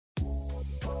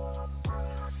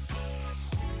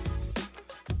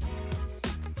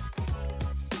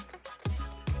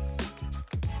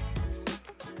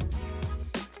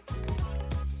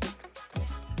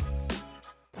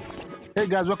Hey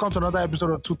guys, welcome to another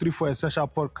episode of 234 Essential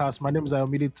Podcast. My name is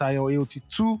Ayomide Tayo,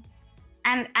 AOT2.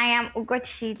 And I am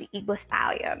Ugochi, the Igbo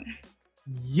Stallion.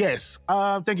 Yes.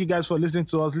 Thank you guys for listening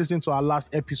to us, listening to our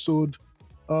last episode.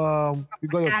 We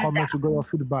got your comments, we got your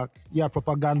feedback. Yeah,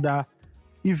 propaganda.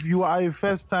 If you are a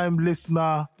first-time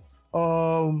listener,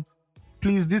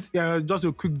 please, this just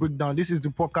a quick breakdown. This is the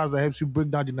podcast that helps you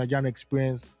break down the Nigerian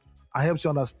experience and helps you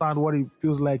understand what it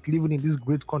feels like living in this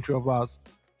great country of ours.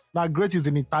 Now, great is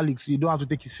in italics. You don't have to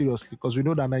take it seriously because we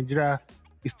know that Nigeria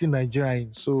is still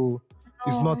Nigerian, so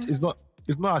it's not as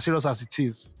serious as it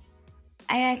is.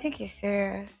 I think it's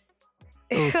serious.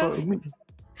 Oh, so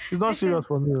it's not serious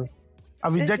for me.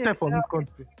 I've ejected from this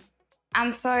country.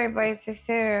 I'm sorry, but it's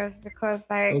serious because,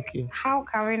 how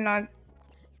can we not?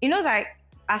 You know, that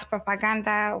as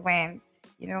propaganda went,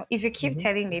 if you keep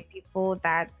telling the people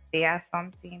that they are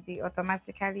something, they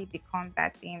automatically become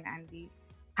that thing and they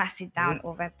pass it down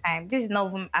over time. This is not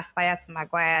even Aspire to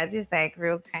Maguire. This is like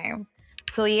real time.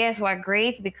 So yes, we're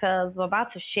great because we're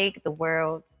about to shake the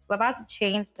world. We're about to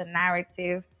change the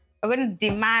narrative. We're going to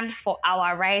demand for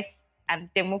our rights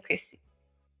and democracy.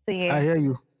 So yeah. I hear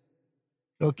you.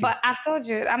 Okay. But I've told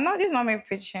you, this is not me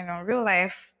preaching on real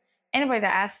life. Anybody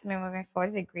that asks me moving forward,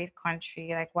 it's a great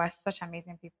country. Like, we're such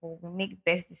amazing people. We make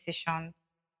best decisions.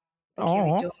 Okay,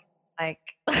 we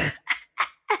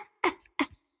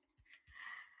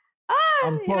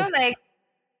don't like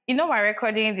we're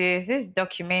recording this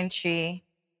documentary.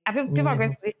 People are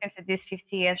going to listen to this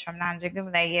 50 years from now and they're going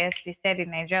to be like, yes, they said in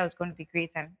Nigeria was going to be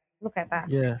great, and look at that.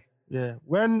 Yeah.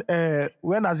 When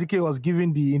Azike was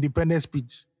giving the independence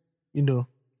speech, we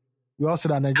all said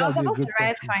that Nigeria was would be a supposed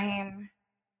great to country. write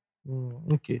for him.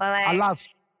 Okay. But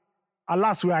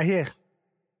alas, we are here.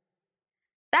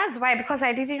 That's why, because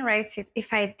I didn't write it.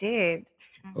 If I did,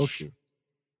 okay,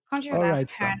 country would have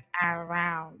turned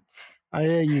around. I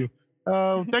hear you.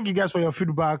 Thank you guys for your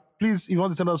feedback. Please, if you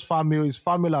want to send us fan mail, it's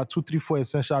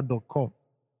fanmail@234essential.com.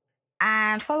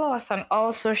 And follow us on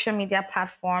all social media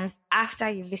platforms after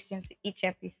you listen to each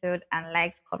episode and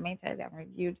liked, commented, and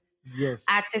reviewed. Yes.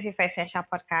 At 234 Essential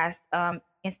Podcast,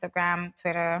 Instagram,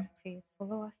 Twitter. Please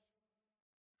follow us.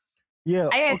 Yeah.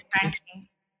 Are you cranky?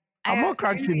 I'm not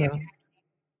cranky now.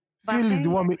 Phil is the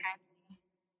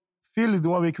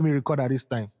one making me record at this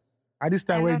time. At this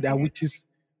time where there are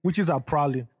witches are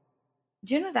prowling.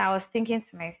 Do you know that I was thinking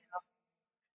to myself?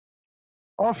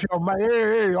 Off your mic.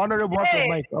 Hey, honorable, off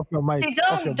your mic. See,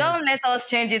 don't let us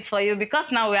change it for you,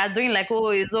 because now we are doing like, oh,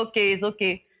 it's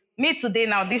okay. Me today,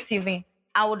 now this evening,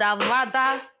 I would have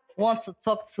rather want to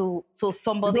talk to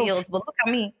somebody else, but look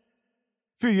at me.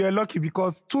 Phil, you're lucky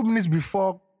because 2 minutes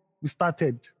before we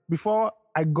started, before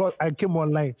I came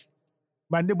online,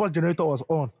 my neighbor's generator was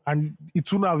on, and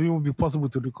it wouldn't have even been possible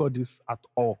to record this at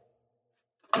all.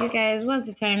 You guys, what's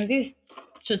the time? This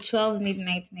to 12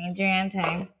 midnight Nigerian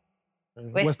time.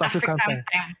 West African time.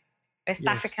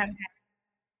 African time.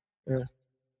 Yeah.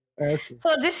 Okay.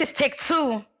 So this is take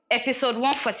 2, episode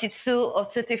 142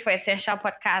 of 234 Essential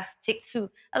Podcast. Take 2.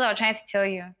 That's what I'm trying to tell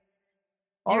you.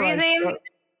 The reason,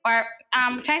 or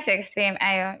I'm trying to explain,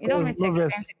 you don't need to explain.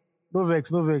 No vex.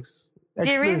 Explain.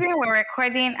 The reason we're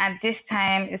recording at this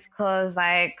time is because,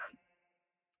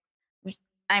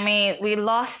 we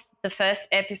lost the first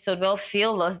episode. Well,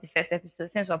 Phil lost the first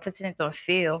episode since we're putting it on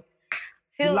Phil.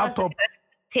 The laptop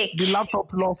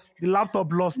lost.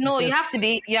 No, you have to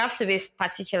be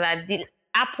particular. The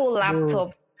Apple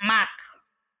laptop, Mac.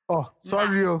 Oh,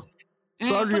 sorry. Sorry.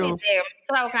 So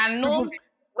that we can know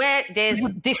where there's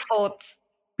default.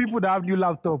 People that have new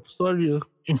laptop, sorry.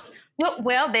 No,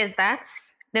 well, there's that.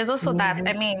 There's also that.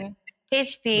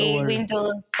 HP,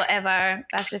 Windows, whatever.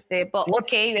 That's just it. But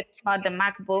it's about the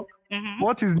MacBook. Mm-hmm.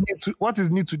 What is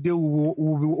new today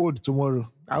will be old tomorrow.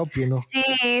 I hope you know.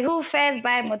 See, who first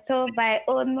buy motor by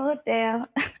old model.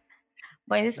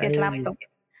 But in this case, laptop.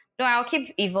 No, I'll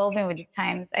keep evolving with the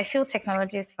times. I feel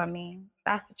technology is for me.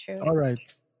 That's the truth. All right.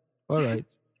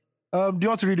 Do you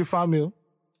want to read the fan mail?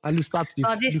 At least start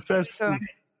the first two.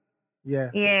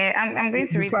 Yeah. Yeah, I'm going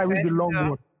to read the long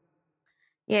one.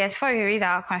 Yes, before we read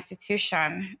our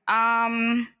constitution.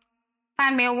 Fan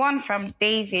mail 1 from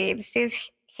David. It says,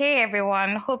 hey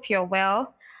everyone, hope you're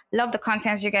well. Love the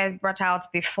contents you guys brought out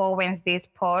before Wednesday's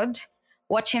pod.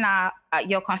 Watching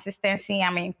your consistency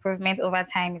and improvement over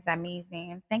time is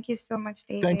amazing. Thank you so much,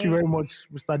 David. Thank you very much,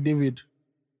 Mr. David.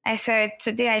 I swear,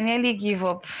 today I nearly give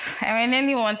up. I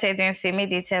nearly wanted them to say,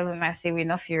 maybe they tell them, I say, we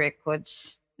not feel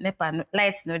records. NEPA,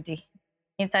 lights no day.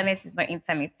 Internet is not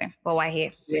intermittent, but we're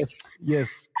here.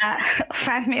 Yes.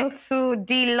 Fan mail 2,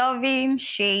 the loving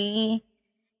Shay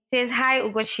says, hi,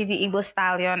 Ugochi, the Igbo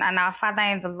Stallion, and our father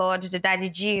in the Lord, the Daddy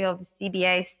G of the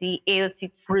CBIC,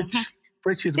 AOT2.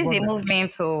 Preach it, This is a brother.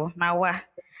 movement to Nawa.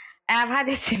 I have had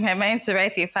it in my mind to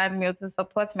write a fan mail to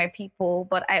support my people,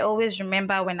 but I always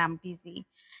remember when I'm busy.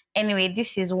 Anyway,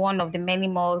 this is one of the many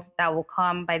more that will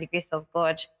come by the grace of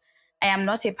God. I am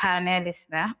not a pioneer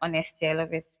listener, honestly, I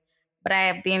love it. But I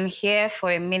have been here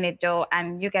for a minute though,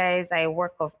 and you guys are a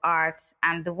work of art.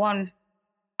 And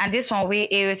this one, we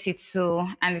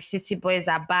AOC2 and the City Boys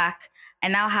are back. I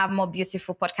now have more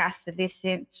beautiful podcasts to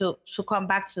listen to come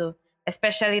back to,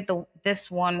 especially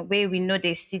this one where we know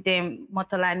they see them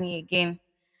Motolani again.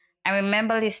 I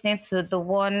remember listening to the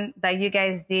one that you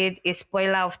guys did, a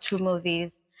spoiler of two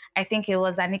movies. I think it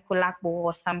was Anikulakbo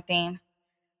or something.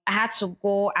 I had to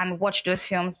go and watch those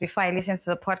films before I listened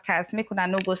to the podcast. Make una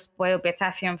no go spoil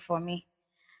better film for me.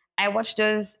 I watched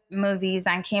those movies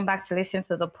and came back to listen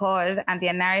to the pod, and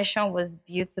their narration was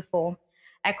beautiful.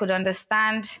 I could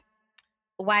understand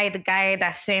why the guy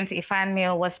that sent a fan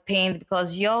mail was pained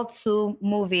because your two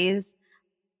movies,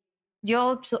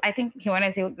 your two, I think he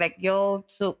wanted to like your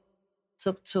two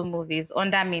took two movies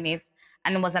under minutes,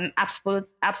 and it was an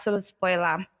absolute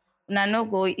spoiler. Una no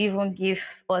go even give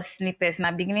us snippets.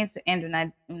 Now beginning to end,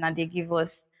 una they give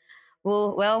us.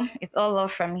 Well, it's all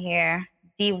off from here.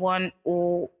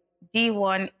 D1O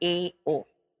D1AO.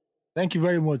 Thank you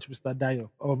very much, Mr. Dayo,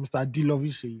 or Mr. D.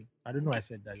 Lovishe. I don't know why I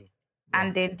said Dayo. Yeah.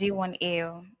 And then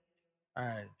D1AO. All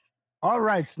right. All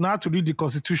right. Now to read the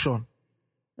Constitution.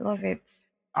 Love it.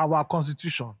 Our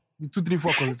Constitution. The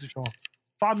 234 Constitution.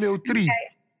 Family 3.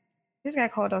 This guy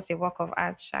called us a work of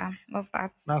art. Love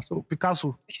that. Now, so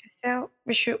Picasso.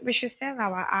 We should sell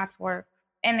our artwork.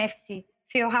 NFT.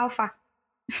 Phil, how far?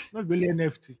 Not really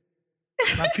NFT.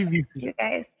 Not PVC. You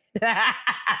guys.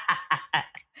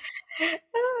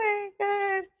 Oh my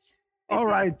god. All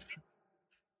right.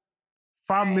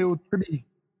 Family 3.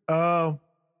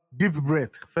 Deep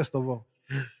breath, first of all.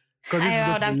 Because this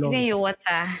I would have given you water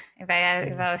if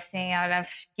I was saying I would have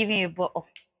given you a bottle.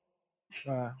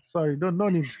 Sorry, no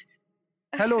need.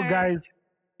 Hello guys,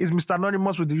 it's Mr.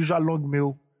 Anonymous with the usual long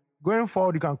mail. Going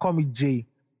forward, you can call me Jay.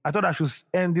 I thought I should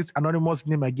end this anonymous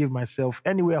name I gave myself.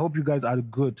 Anyway, I hope you guys are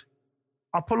good.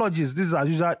 Apologies, this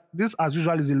as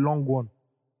usual is a long one.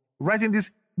 Writing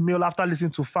this mail after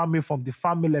listening to fan mail from the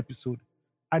fan mail episode.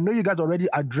 I know you guys already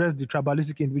addressed the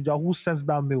tribalistic individual who sent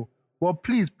that mail, but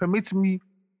please permit me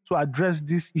to address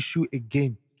this issue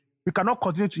again. We cannot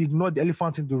continue to ignore the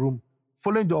elephant in the room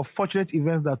following the unfortunate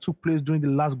events that took place during the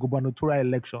last gubernatorial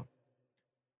election.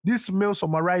 This mail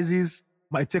summarizes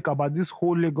my take about this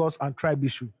whole Lagos and tribe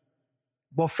issue.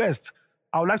 But first,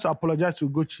 I would like to apologize to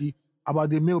Ugochi about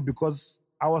the mail because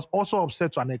I was also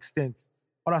upset to an extent.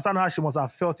 Understand how she must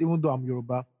have felt even though I'm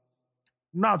Yoruba.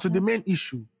 Now, to the main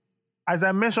issue. As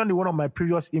I mentioned in one of my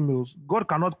previous emails, God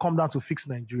cannot come down to fix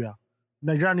Nigeria.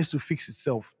 Nigeria needs to fix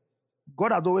itself.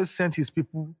 God has always sent his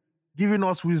people, giving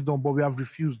us wisdom, but we have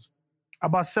refused.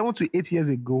 About 7 to 8 years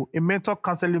ago, a mentor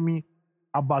counseling me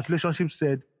about relationships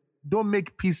said, don't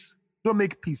make peace,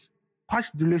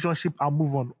 patch the relationship and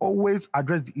move on. Always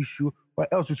address the issue or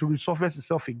else it will resurface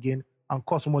itself again and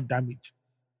cause more damage.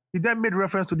 He then made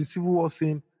reference to the Civil War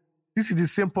saying, this is the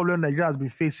same problem Nigeria has been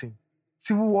facing.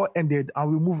 Civil War ended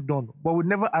and we moved on, but we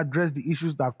never addressed the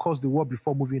issues that caused the war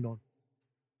before moving on.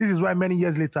 This is why many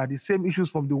years later, the same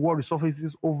issues from the war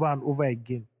resurfaces over and over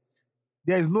again.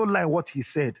 There is no lie in what he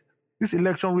said. This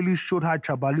election really showed how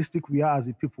tribalistic we are as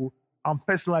a people, and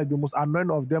personally, the most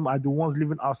annoying of them are the ones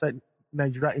living outside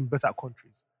Nigeria in better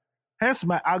countries. Hence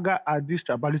my anger at this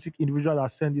tribalistic individual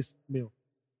that sent this mail.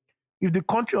 If the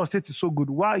country or state is so good,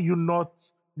 why are you not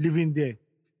living there?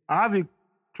 I have a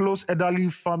close elderly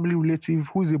family relative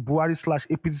who is a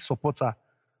Buhari/APC supporter.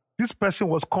 This person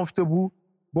was comfortable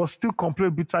but still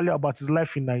complained bitterly about his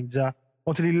life in Nigeria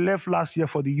until he left last year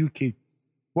for the UK.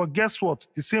 But guess what?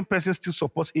 The same person still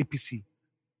supports APC.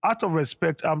 Out of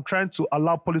respect, I'm trying not to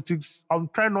allow politics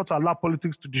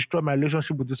to destroy my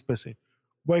relationship with this person.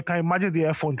 But you can imagine the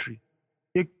effrontery.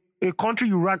 A country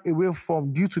you ran away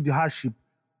from due to the hardship,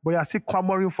 but you're still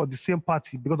clamoring for the same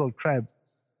party because of tribe.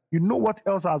 You know what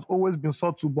else has always been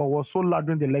sought to but was so loud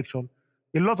during the election?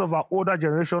 A lot of our older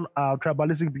generation are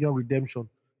tribalistic beyond redemption.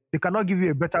 They cannot give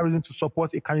you a better reason to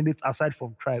support a candidate aside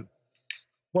from tribe.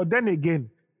 But then again,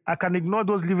 I can ignore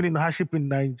those living in hardship in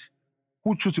Nigeria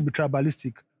who choose to be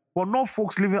tribalistic, but not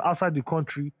folks living outside the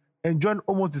country enjoying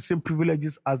almost the same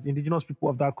privileges as the indigenous people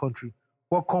of that country,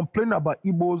 but complain about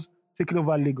Igbos taking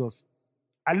over Lagos.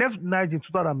 I left Nigeria in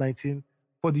 2019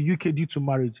 for the UK due to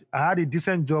marriage. I had a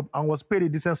decent job and was paid a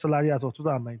decent salary as of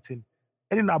 2019,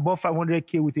 earning above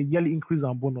 500k with a yearly increase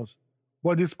and bonus.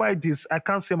 But despite this, I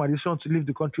can't say my decision to leave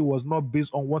the country was not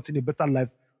based on wanting a better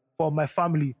life for my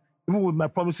family, even with my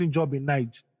promising job in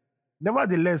Nigeria.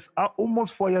 Nevertheless,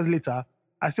 almost 4 years later,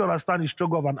 I still understand the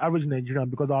struggle of an average Nigerian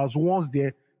because I was once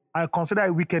there. I consider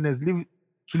it wickedness to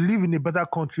live in a better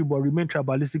country but remain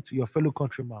tribalistic to your fellow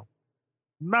countrymen.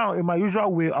 Now, in my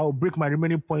usual way, I'll break my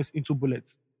remaining points into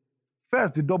bullets.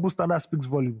 First, the double standard speaks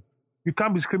volume. You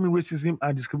can't be screaming racism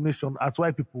and discrimination as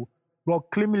white people, but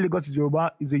claiming Lagos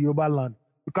is a Yoruba land.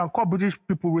 You can call British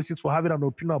people racist for having an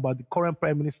opinion about the current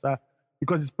prime minister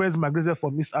because his parents migrated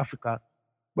from East Africa.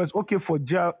 But it's okay for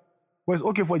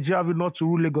GRV not to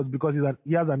rule Lagos because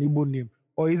he has an Igbo name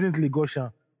or isn't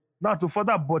Lagosian. Now, to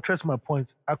further buttress my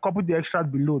point, I copied the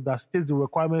extract below that states the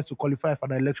requirements to qualify for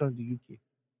an election in the UK.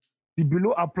 The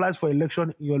below applies for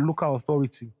election in your local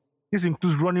authority. This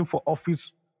includes running for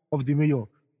office of the mayor,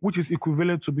 which is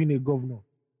equivalent to being a governor.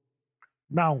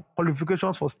 Now,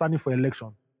 qualifications for standing for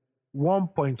election.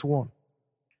 1.1.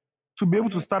 To be able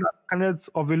to stand as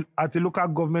candidate at a local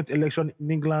government election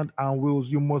in England and Wales,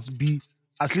 you must be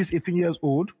at least 18 years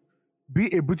old, be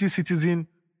a British citizen,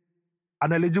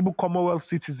 an eligible Commonwealth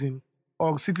citizen,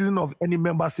 or citizen of any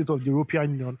member state of the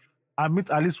European Union, and meet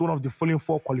at least one of the following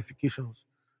 4 qualifications.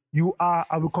 You are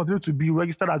and will continue to be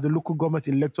registered as a local government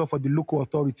elector for the local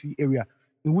authority area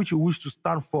in which you wish to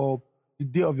stand for the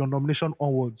day of your nomination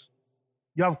onwards.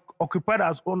 You have occupied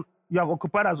as owner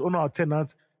or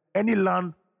tenant any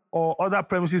land or other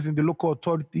premises in the local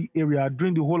authority area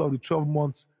during the whole of the 12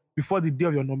 months before the day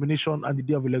of your nomination and the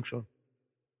day of election.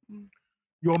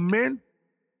 Your main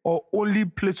or only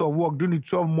place of work during the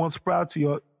 12 months prior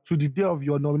to the day of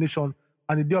your nomination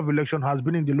and the day of election has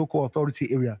been in the local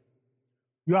authority area.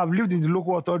 You have lived in the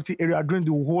local authority area during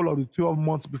the whole of the 12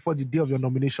 months before the day of your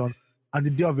nomination and the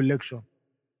day of election.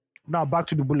 Now back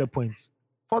to the bullet points.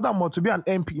 Furthermore, to be an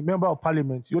MP, member of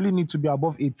parliament, you only need to be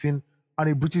above 18 and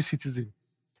a British citizen.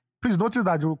 Please notice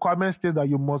that the requirement states that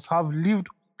you must have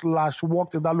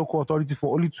lived/worked in that local authority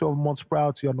for only 12 months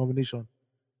prior to your nomination.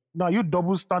 Now, you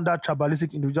double standard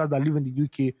tribalistic individuals that live in the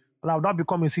UK and have now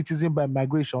become a citizen by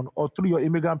migration or through your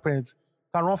immigrant parents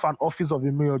can run for an office of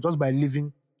a mayor just by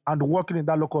living and working in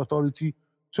that local authority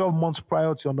 12 months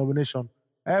prior to your nomination.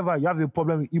 However, you have a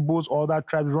problem with Igbos or other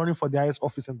tribes running for the highest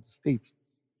office in the state.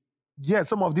 Yet,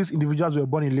 some of these individuals were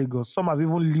born in Lagos. Some have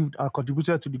even lived and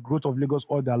contributed to the growth of Lagos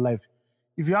all their life.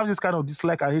 If you have this kind of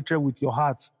dislike and hatred with your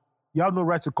heart, you have no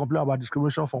right to complain about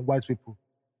discrimination from white people.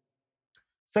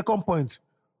 Second point,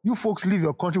 you folks leave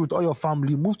your country with all your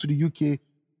family, move to the UK,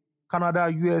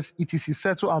 Canada, US, etc.,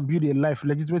 settle and build a life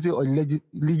legitimately or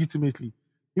illegitimately.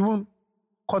 Even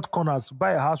cut corners,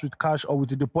 buy a house with cash or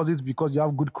with a deposit because you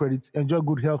have good credit, enjoy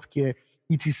good health care,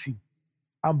 etc.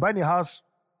 And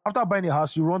after buying a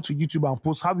house, you run to YouTube and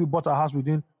post how you bought a house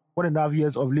within 1.5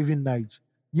 years of leaving Nigeria.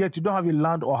 Yet you don't have a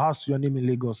land or house to your name in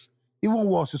Lagos. Even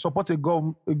worse, you support a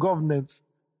government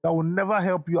that will never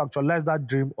help you actualize that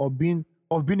dream of being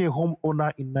a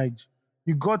homeowner in Nigeria.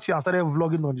 You got here and started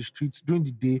vlogging on the streets during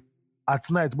the day, at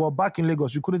night, but back in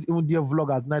Lagos, you couldn't even dare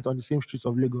vlog at night on the same streets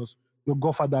of Lagos your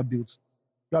godfather built.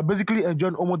 You are basically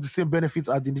enjoying almost the same benefits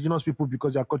as the indigenous people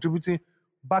because you are contributing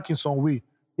back in some way.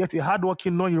 Yet a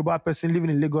hardworking non-Yoruba person living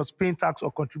in Lagos paying tax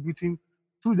or contributing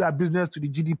through their business to the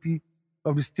GDP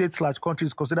of the state/country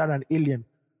is considered an alien.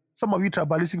 Some of you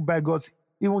tribalistic bigots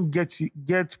even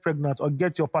get pregnant or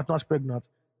get your partners pregnant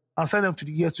and send them to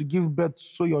the US to give birth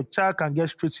so your child can get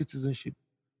straight citizenship.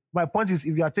 My point is,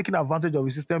 if you are taking advantage of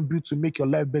a system built to make your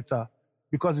life better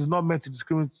because it's not meant to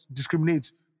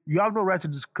discriminate, you have no right to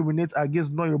discriminate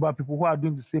against non-Yoruba people who are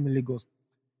doing the same in Lagos.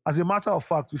 As a matter of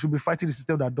fact, we should be fighting the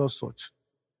system that does such.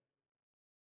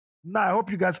 Now, I hope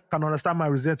you guys can understand my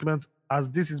resentment, as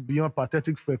this is beyond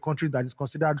pathetic for a country that is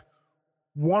considered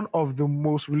one of the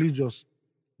most religious.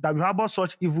 That we harbor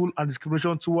such evil and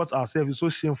discrimination towards ourselves is so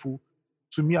shameful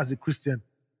to me as a Christian.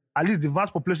 At least the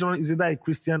vast population is either a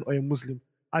Christian or a Muslim,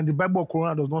 and the Bible of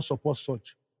Quran does not support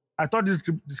such. I thought this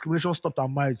discrimination stopped at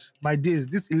marriage. My days,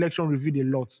 this election revealed a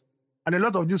lot. And a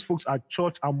lot of these folks are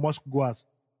church and mosque goers.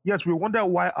 Yes, we wonder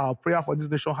why our prayer for this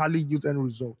nation hardly yields any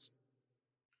results.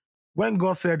 When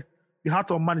God said, the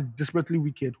heart of man is desperately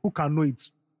wicked, who can know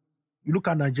it? You look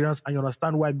at Nigerians and you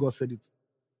understand why God said it.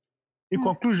 In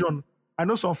conclusion, I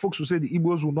know some folks who say the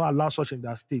Igbos will not allow such in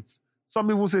their states. Some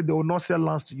even say they will not sell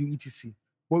lands to you, etc.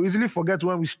 But we easily forget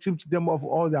when we stripped them of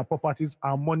all their properties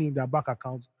and money in their bank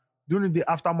accounts during the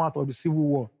aftermath of the Civil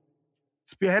War.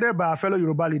 Spearheaded by our fellow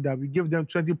Yoruba leader, we gave them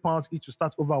 £20 each to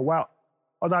start over, while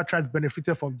other tribes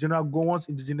benefited from General Gowon's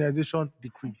indigenization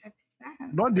decree.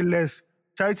 100%. Nonetheless,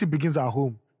 charity begins at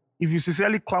home. If you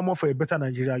sincerely clamor for a better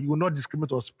Nigeria, you will not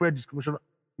discriminate or spread discrimination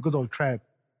because of tribe.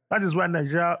 That is why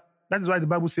the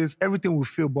Bible says everything will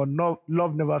fail, but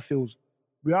love never fails.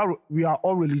 We are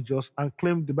all religious and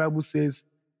claim the Bible says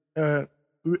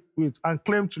wait, and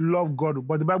claim to love God.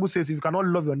 But the Bible says if you cannot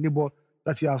love your neighbor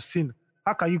that you have seen,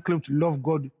 how can you claim to love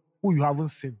God who you haven't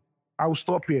seen? I will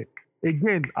stop here.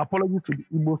 Again, apologies to the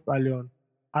Igbo stallion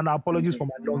and Thank apologies you for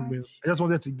my so long mail. much. I just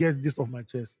wanted to get this off my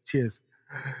chest. Cheers.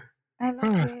 I love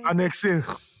it. And exhale.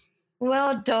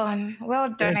 Well done. Well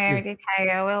done, Thank you. Eredy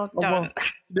Tiger. Well Omo, done.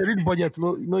 they read budget,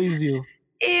 no easy. Oh.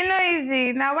 You know,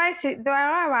 easy. Now, why do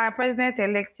our president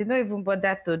elect you don't even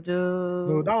bother to No,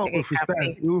 do that one like will a freestyle.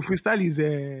 campaign? He will freestyle his You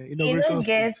inauguration don't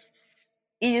get, speech.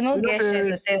 you don't You just get shit say,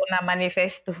 to say on a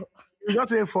manifesto. you just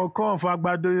say for corn, for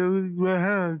agbado beans,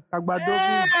 corn,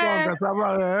 Ah,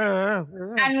 cassava.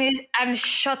 and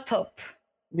shut up.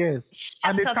 Yes.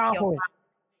 And Shut up your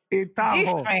a mouth. town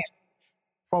hall Different.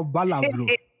 for Balavlo,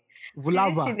 This is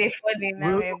Vulava. the funny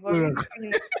now, but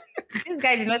this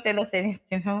guy did not tell us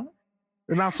anything, huh?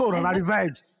 And I saw I that the love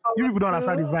vibes. You people don't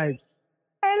understand the vibes.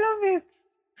 I love it.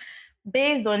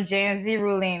 Based on Gen Z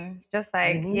ruling, just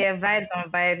like Mm-hmm. yeah, vibes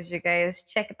on vibes, you guys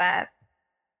check that.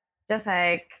 Just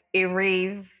like a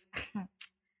rave,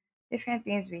 different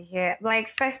things we hear. Like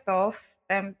first off,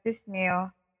 this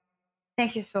meal.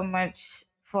 Thank you so much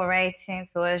for writing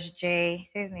to us, Jay.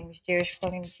 Say his name is Jay. We should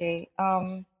call him Jay.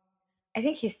 I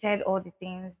think he said all the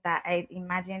things that I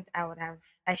imagined I would have.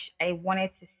 I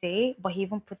wanted to say, but he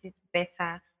even put it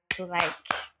better. So like,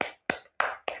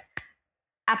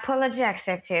 apology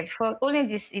accepted for only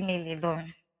this email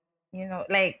alone. You know,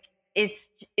 like it's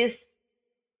it's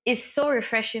it's so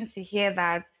refreshing to hear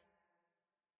that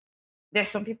there's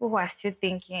some people who are still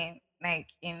thinking like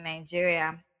in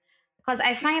Nigeria, because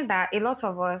I find that a lot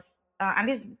of us, and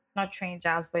this is not trained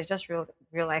jazz, but it's just real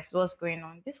life. So what's going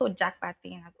on? This whole jackpot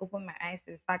thing has opened my eyes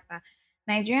to the fact that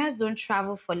Nigerians don't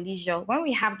travel for leisure. When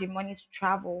we have the money to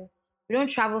travel, we don't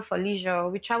travel for leisure.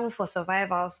 We travel for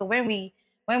survival. So when we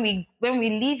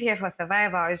live here for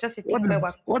survival, it's just a What thing where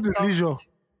we're what is stuck. leisure?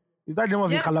 Is that the name of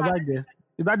Do a you Calabar girl?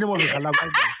 Is that the name of a Calabar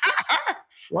girl? or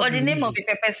What the is name of leisure?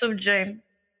 a pepper soup joint?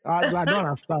 I don't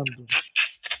understand.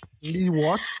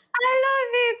 What?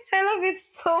 I love it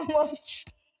so much.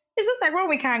 It's just like when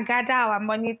we can gather our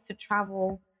money to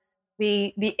travel,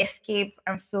 we escape,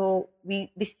 and so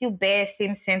we still bear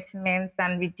same sentiments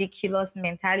and ridiculous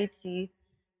mentality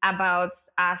about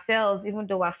ourselves, even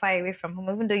though we're far away from home.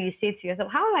 Even though you say to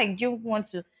yourself, how like do you want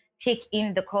to take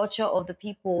in the culture of the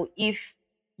people if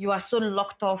you are so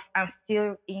locked off and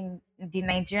still in the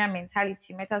Nigerian mentality?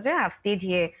 You might as well have stayed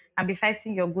here and be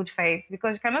fighting your good fight,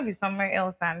 because you cannot be somewhere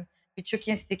else and be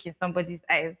choking stick in somebody's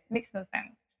eyes. Makes no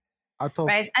sense, At all.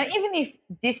 right? And even if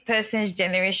this person's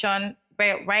generation,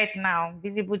 right now,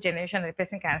 visible generation, the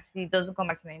person can see doesn't come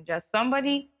back to Nigeria,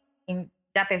 somebody in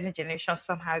that person's generation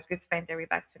somehow is going to find their way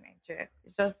back to Nigeria.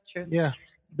 It's just the truth. Yeah.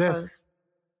 Because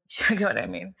Def. you know what I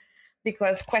mean?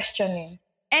 Because questioning.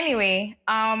 Anyway,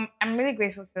 I'm really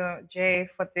grateful to Jay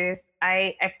for this.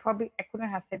 I couldn't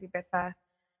have said it better.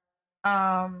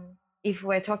 If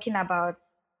we're talking about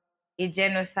a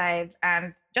genocide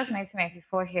and just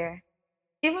 1994 here,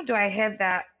 even though I heard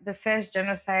that the first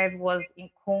genocide was in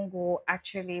Congo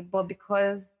actually, but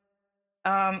because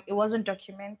it wasn't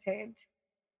documented,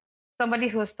 somebody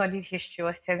who studied history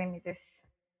was telling me this,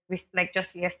 like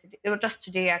just yesterday, it was just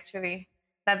today actually,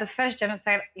 that the first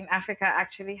genocide in Africa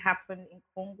actually happened in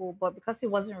Congo, but because it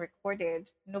wasn't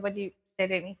recorded, nobody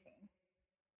said anything.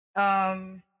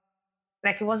 Um,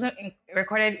 like it wasn't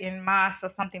recorded in mass or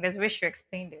something. There's a way she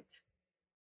explained it.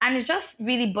 And it just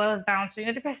really boils down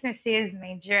to, the person says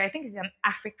Nigeria, I think it's an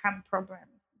African problem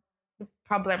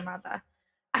rather. Yeah.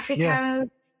 Africans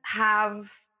have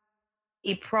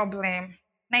a problem.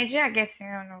 Nigeria gets me,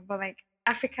 I don't know, but like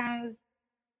Africans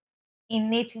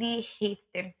innately hate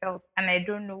themselves. And I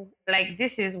don't know, like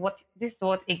this is what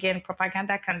again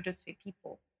propaganda can do to a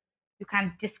people. You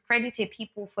can discredit a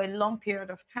people for a long period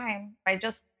of time by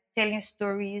just telling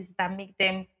stories that make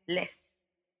them less.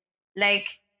 Like,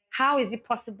 how is it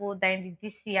possible that in the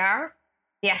DCR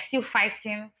they are still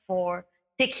fighting for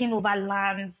taking over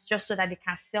lands just so that they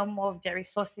can sell more of their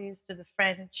resources to the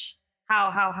French?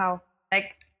 How?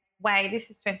 Like, why? This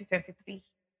is 2023.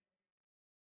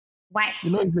 Why? You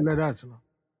know it's like that. You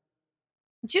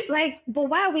know? But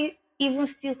why are we even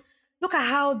still? Look at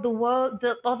how the world,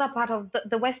 the other part of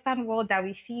the Western world that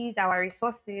we feed our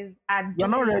resources are We're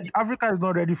not doing. ready. Africa is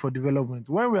not ready for development.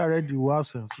 When we are ready, we have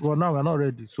sense. But now we're not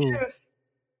ready. So Truth. it's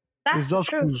That's the just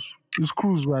truth. cruise. It's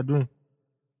cruise we are doing.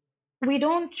 We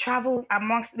can't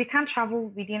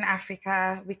travel within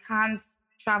Africa, we can't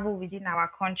travel within our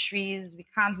countries, we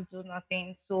can't do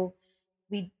nothing. So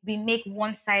we make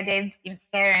one-sided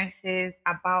inferences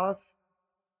about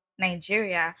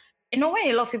Nigeria. When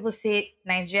a lot of people say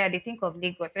Nigeria, they think of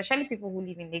Lagos, especially people who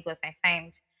live in Lagos, I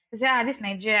find. They say, this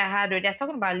Nigeria hard. Or they're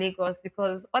talking about Lagos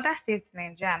because other states in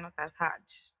Nigeria are not as hard.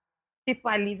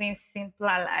 People are living simpler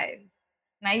lives.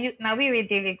 Now we were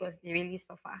Lagos, they really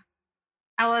suffer.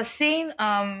 I was seeing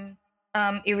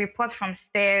a report from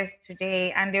Stairs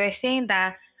today, and they were saying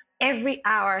that every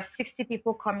hour 60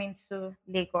 people come into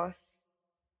Lagos.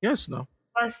 Yes, no.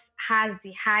 Lagos has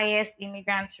the highest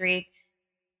immigrant rate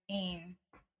in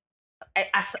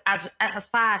as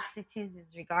far as cities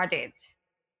is regarded.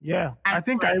 Yeah, And I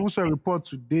think I also report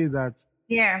today that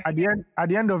yeah, at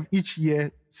the end of each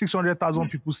year, 600,000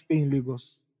 people stay in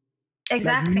Lagos. Like new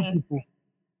exactly. people.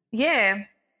 Yeah,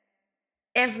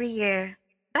 every year.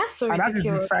 That's so And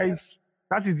ridiculous.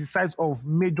 That is the size of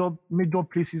major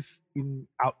places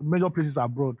major places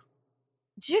abroad.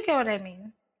 Do you get what I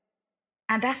mean?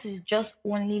 And that is just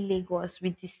only Lagos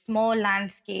with the small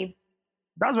landscape.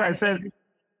 That's why I said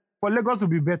for Lagos to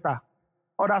be better,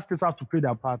 other states have to play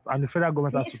their part and the federal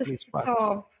government has to play its part.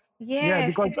 Yeah,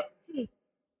 Yes,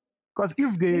 because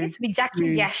if they they need to be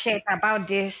jacking their shit about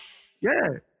this.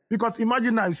 Yeah, because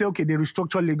imagine now you say, okay, they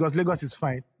restructure Lagos. Lagos is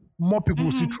fine. More people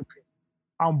will see trooping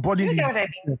and burden the system.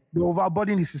 I mean? They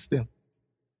overburden the system.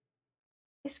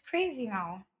 It's crazy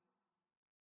now.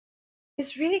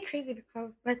 It's really crazy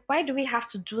because, like, why do we have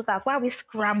to do that? Why are we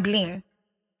scrambling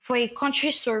for a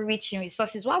country so rich in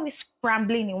resources? Why are we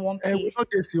scrambling in one place?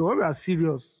 We when we are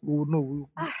serious, we will know.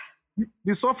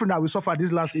 The suffering that we suffered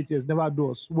these last 8 years never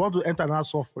do us. We want to enter another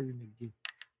suffering again.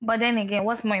 But then again,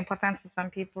 what's more important to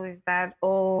some people is that,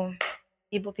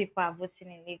 Igbo people are voting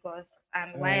in Lagos,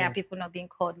 and why are people not being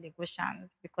called Lagosians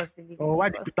because they live in Lagos? Why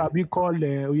did Peter be called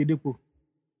Oyedepo?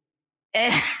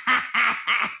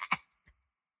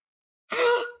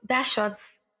 That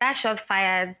shot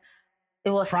fired. It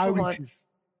was priorities.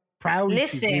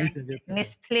 Priorities. Listen,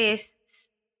 misplaced.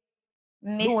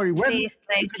 Don't worry. When you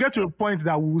get to a point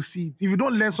that we will see it, if you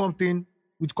don't learn something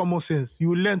with common sense, you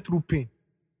will learn through pain.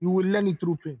 You will learn it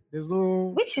through pain. There's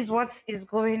no. Which is what is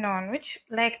going on. Which,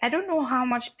 like, I don't know how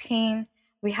much pain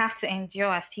we have to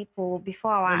endure as people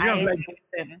before our eyes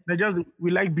open. We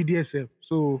like BDSM,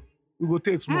 so we go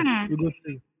take small. We go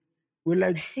take. We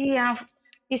like. See,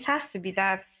 it has to be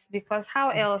that, because how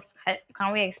else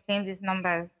can we explain these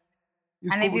numbers?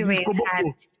 And everywhere is hard.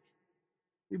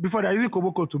 Before they're using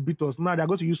Koboko to beat us, now they're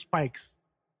going to use spikes,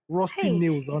 rusty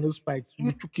nails on those spikes to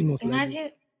be choking us.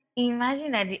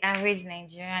 Imagine that the average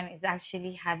Nigerian is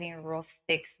actually having rough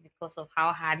sticks because of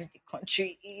how hard the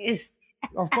country is.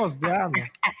 Of course, they are.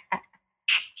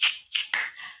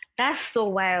 That's so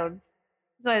wild.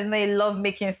 So I love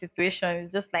making situations.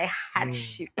 It's just like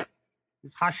hardship.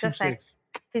 It's hardship sex.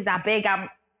 Please, I beg,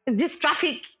 this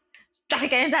traffic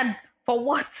entered for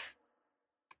what?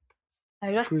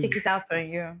 I just take it out on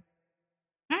you.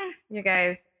 You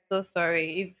guys, so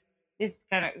sorry if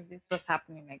this was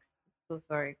happening next. So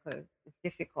sorry because it's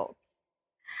difficult.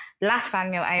 Last fan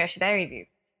mail, Ayo, should I read it?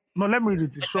 No, let me read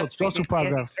it. It's short, just 2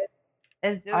 paragraphs.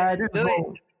 Let's do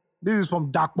it. This is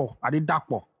from Dakpo. I did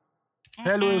Dakpo.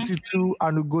 Hello, LT2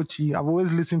 and Ugochi. I've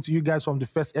always listened to you guys from the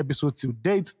first episode to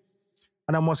date,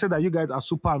 and I must say that you guys are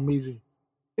super amazing.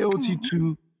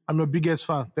 LT2, I'm your biggest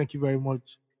fan. Thank you very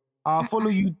much. I'll follow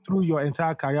you through your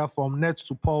entire career from Nets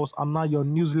to Pulse and now your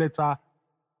newsletter.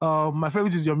 My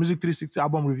favorite is your Music 360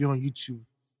 album review on YouTube.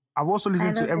 I've also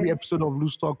listened to every episode of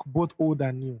Loose Talk, both old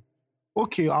and new.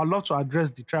 Okay, I'd love to address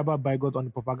the tribal bigot on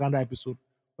the propaganda episode,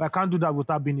 but I can't do that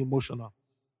without being emotional.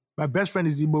 My best friend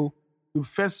is Igbo. The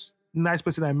first nice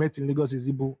person I met in Lagos is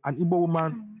Igbo, an Igbo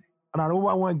woman, and an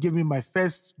Igbo woman gave me my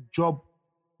first job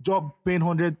paying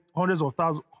hundreds of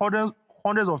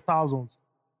thousands,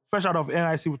 fresh out of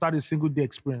NIC without a single day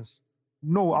experience.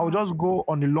 No, I would just go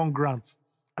on a long grant.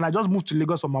 And I just moved to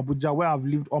Lagos from Abuja, where I've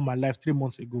lived all my life 3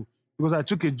 months ago, because I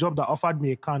took a job that offered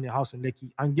me a car and a house in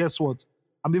Lekki. And guess what?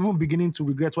 I'm even beginning to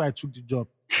regret why I took the job.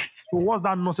 So what's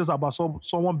that nonsense about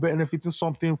someone benefiting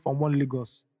something from one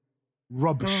Lagos?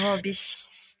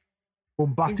 Rubbish.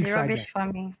 Bombastic side. Rubbish for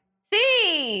me.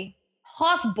 See,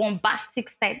 hot bombastic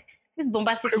side. This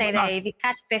bombastic side eye, if you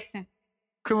catch person.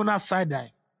 Criminal side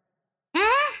eye.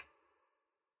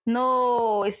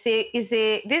 No, this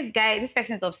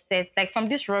person is upset. Like, from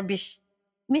this rubbish.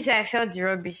 Me say I felt the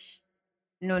rubbish.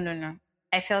 No.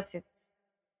 I felt it.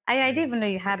 I didn't even know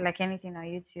you had like anything on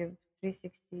YouTube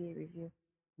 360 review.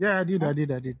 Yeah, I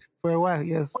did. For a while,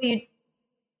 yes.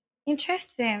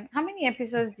 Interesting. How many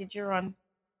episodes did you run?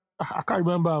 I can't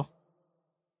remember.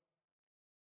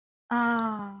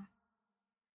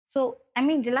 So I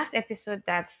mean, the last episode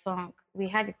that song, we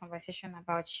had a conversation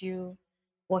about you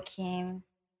working.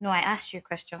 No, I asked you a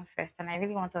question first, and I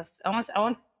really want I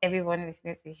want everyone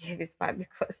listening to hear this part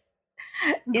because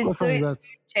it's so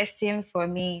interesting for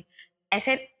me. I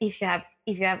said if you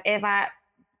have ever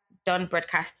done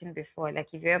broadcasting before,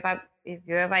 like if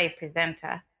you're ever a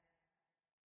presenter.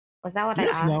 Was that what I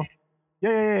Yes, asked? now.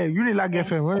 Yeah. Unilag Okay.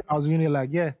 FM. When I was Unilag,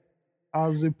 yeah. I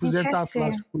was a presenter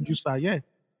slash Interesting. producer, yeah.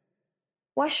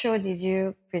 What show did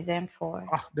you present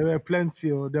for? There were plenty.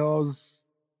 There was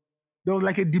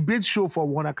like a debate show for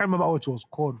one. I can't remember what it was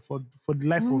called for the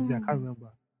life of me. I can't Mm.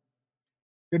 remember.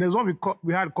 Then there's one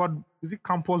we had called, is it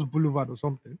Campus Boulevard or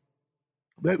something?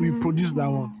 But we produced that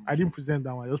one. Mm. I didn't present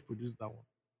that one. I just produced that one.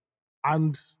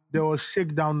 And there was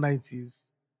Shakedown 90s.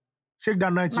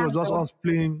 Shakedown 90s was just Mando. us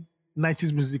playing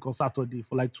 90s music on Saturday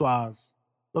for like 2 hours.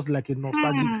 Just like a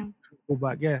nostalgic Hmm. go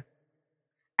back. Yeah.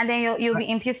 And then you'll be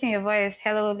imputing your voice.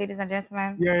 Hello, ladies and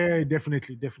gentlemen. Yeah,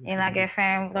 definitely, In definitely. like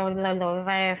FM, blah, blah, blah,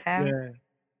 blah, FM.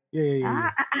 Yeah. Yeah.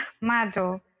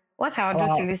 Mado. What I'll do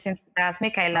Uh, to listen to that,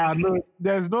 make I laugh. no,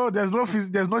 there's no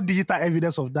digital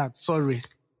evidence of that. Sorry.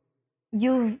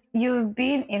 You've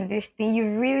been in this thing.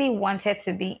 You really wanted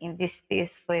to be in this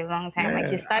space for a long time.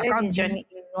 Like you Yeah, started this journey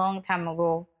a long time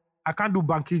ago. I can't do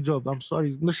banking job. I'm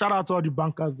sorry. No, shout out to all the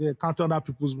bankers there counting other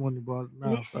people's money, but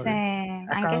no, sorry. Listen,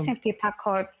 I I'm can't. getting paper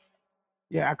cuts.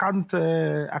 Yeah, I can't.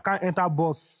 I can't enter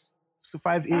bus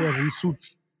 5 a.m. with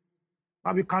suit.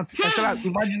 Now we can't. I feel like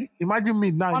imagine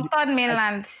me now. On third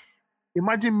mainland.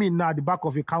 Imagine me now at the back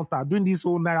of a counter doing this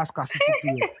whole naira scarcity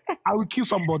period. I will kill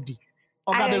somebody.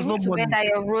 Oh God, I there's you no need to wear money. that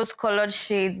your rose-colored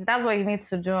shades. That's what you need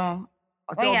to do I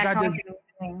when tell you're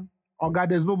oh God,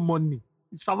 there's no money.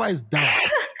 The server is down.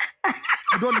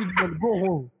 You don't need money. Go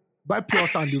home. Buy pure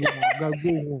water and the room.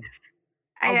 Go home.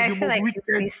 I feel like wicked,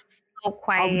 you'll be so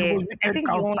I'll be the quiet. most I wicked think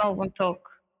you counter. won't even talk.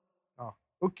 Oh,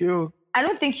 okay. Oh. I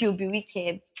don't think you'll be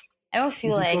wicked. I don't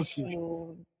feel It is like okay.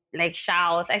 you like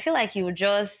shout. I feel like you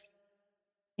just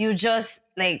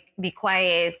like be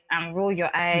quiet and roll your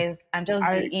See, eyes and just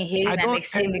I be inhaling and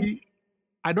exhaling.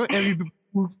 I don't envy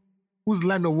people whose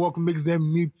line of work makes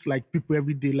them meet like people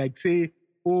every day. Like say,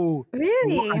 oh,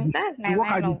 Really? That's you my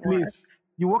work at line the of work. place.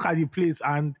 You work at the place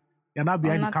and you're not I'm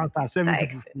behind the not counter serving that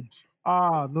people excited. food.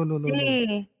 No.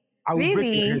 See, I will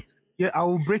break your head. really? Yeah, I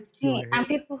will break your See, and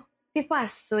head. people are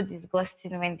so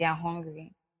disgusting when they are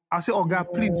hungry. I say, oh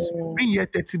God, please, you've No. been here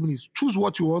 30 minutes. Choose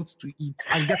what you want to eat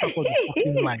and get out of the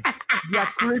fucking line. We are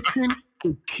creating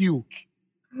a queue.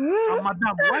 And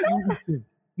madam, why are you eating?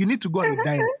 You need to go on a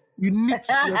diet. You need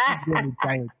to seriously go on a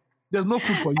diet. There's no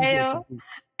food for you I there know. today.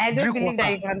 I don't Drink believe that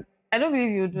water. you can. I don't believe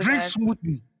you do Drink that.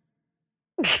 smoothie.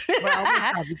 But I want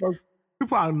that because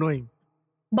people are annoying.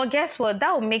 But guess what?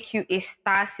 That will make you a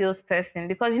star salesperson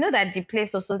because you know that the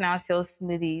place also now sells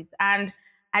smoothies, and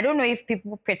I don't know if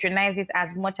people patronize it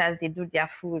as much as they do their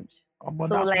food. But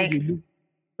So that's what like, they look.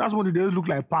 That's what they look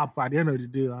like pap at the end of the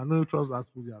day. I don't trust that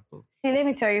smoothie at all. see, let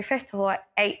me tell you. First of all,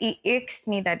 it irks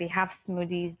me that they have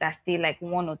smoothies that stay like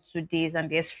 1 or 2 days and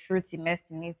there's fruit immersed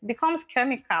in it. It becomes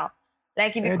chemical.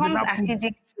 Like it And then becomes that put,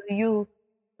 acidic to you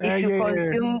if you yeah.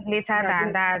 consume later Yeah,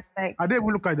 than that. Like I didn't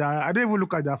even look at that. I didn't even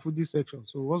look at that foodie section.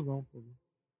 So what's my own problem?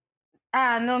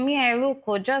 no, me, I will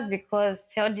code just because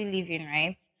healthy living,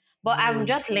 right? But I've No.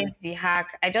 just learned the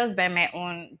hack. I just buy my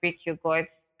own Greek yogurt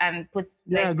and put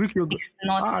Yeah, like Greek yogurt. mix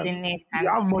nuts in it, You and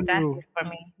have money. that's Oh. it for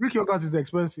me. Greek yogurt is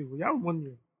expensive. You have money.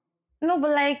 Oh. No,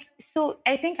 but like, so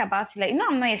I think about it, like,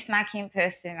 I'm not a snacking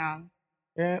person.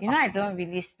 Yeah. I don't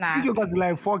really Greek snack. yogurt is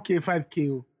like 4K,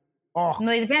 5K. Oh.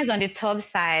 No, it depends on the tub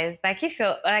size. Like, if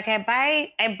you're like, I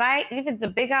buy if it's a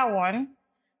bigger one.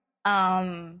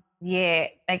 Yeah,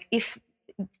 like if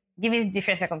give it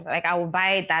different circumstances, like I will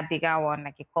buy that bigger one,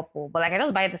 like a couple, but like I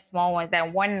just buy the small ones,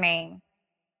 that one name.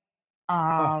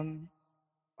 Ah.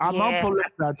 I'm not Yeah. problem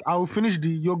that I will finish the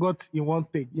yogurt in one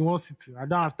take, in one sitting. I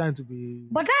don't have time to be.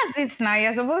 But that's it now.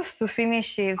 You're supposed to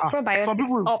finish it. Probiotics some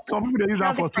people up. they use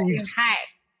that for 2 Calcium weeks. high.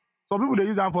 Some people they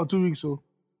use that for 2 weeks. So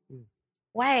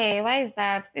Why? Why is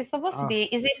that? It's supposed to be.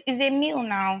 Is a meal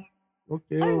now.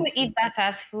 okay. Some people eat that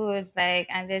as food, like,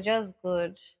 and they're just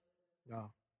good. Yeah.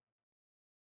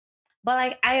 But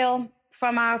like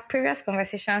from our previous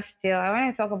conversation, still, I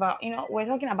want to talk about. We're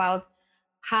talking about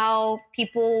how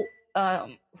people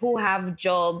who have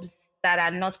jobs that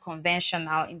are not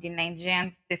conventional in the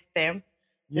Nigerian system,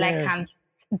 like Yeah. can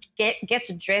get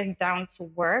to dress down to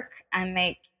work and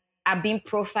like are being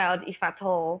profiled, if at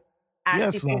all, as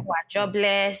Yes, people no. who are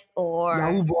jobless or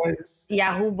Yahoo boys.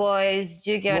 Yahoo boys.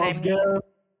 Do you get what I Boss mean? girl.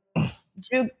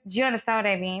 Do you understand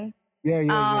what I mean? Yeah.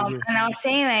 And I was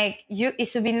saying like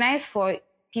it would be nice for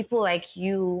people like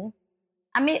you.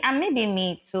 I mean, and maybe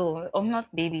me too, or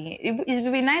not maybe. It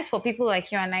would be nice for people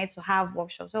like you and I to have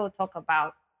workshops where we'll talk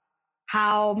about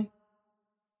how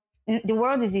the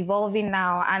world is evolving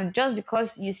now, and just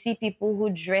because you see people who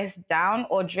dress down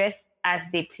or dress as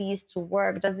they please to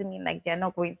work doesn't mean like they're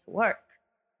not going to work.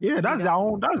 Yeah, that's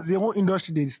their own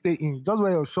industry they stay in. Just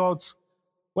wear your shorts,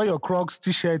 wear your Crocs,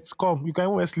 t-shirts, come. You can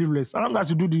even wear sleeveless. As long as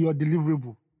you do your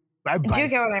deliverable. Bye Do you bye.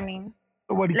 get what I mean?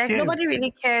 Nobody Like cares. nobody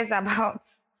really cares about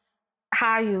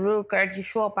how you look or you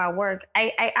show up at work.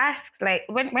 I ask like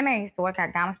when I used to work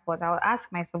at GamSport, I would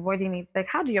ask my subordinates like,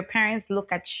 how do your parents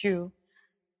look at you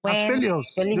As when you're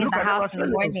failures. They leaving look the at them house as in the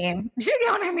failures. morning? Do you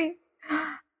get what I mean?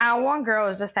 And one girl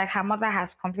was just like, her mother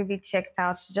has completely checked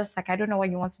out. She's just like, I don't know what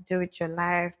you want to do with your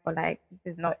life, but like,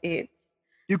 this is not it.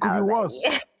 It could I be was like, worse.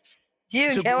 yeah. Do you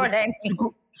She get could be, what I she mean?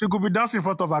 could, she could be dancing in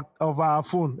front of her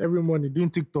phone every morning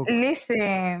doing TikTok.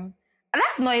 Listen,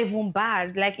 that's not even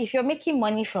bad. Like, if you're making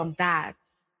money from that,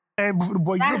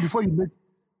 But that's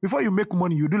before you make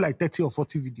money, you do like 30 or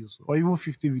 40 videos or even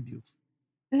 50 videos.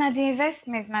 not the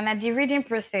investment, man, not the reading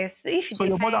process. So if So they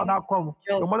your mother will find now come,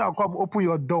 job, your mother will come open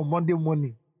your door Monday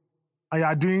morning and you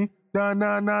are doing na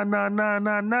na na na na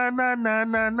na na na na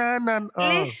na na na.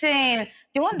 listen,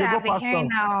 the one They that go I've been pastor. hearing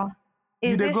now You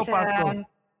is they this go pastor.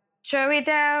 Cherry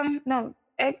down. No,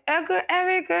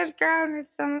 every good girl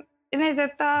needs a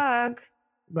thug.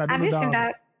 But I don't Have know you that seen one.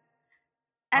 that?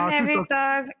 And Our every TikTok,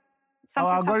 thug,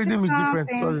 our something, algorithm is different.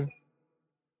 something. Sorry.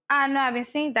 Ah, no, I've been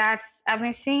seeing that. I've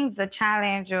been seeing the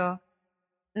challenge. Or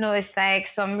no, it's like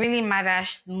some really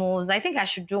madash moves. I think I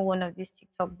should do one of these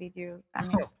TikTok videos. I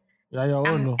mean, Yeah, your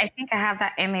own. No. I think I have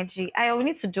that energy. I will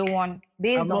need to do one I'm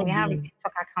based on we not have a doing.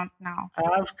 TikTok account now.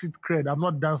 I have street cred. I'm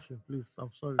not dancing, please.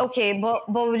 I'm sorry. Okay, but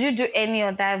would you do any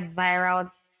of that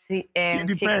viral It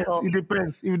depends. TikTok? It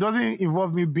depends. If it doesn't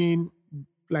involve me being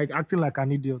like acting like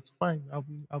an idiot, fine. I'll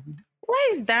be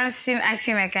Why is dancing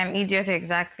acting like an idiot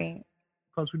exactly?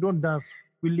 because we don't dance.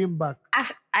 We lean back. I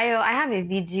have a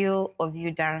video of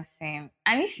you dancing,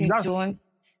 and if you That's don't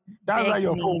that's why beg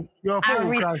your me phone your phone and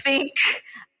will crash. rethink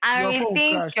Your and phone will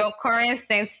rethink crash. your current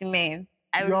sentiments,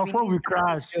 I will Your phone release will that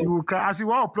crash. You video. will crash. As you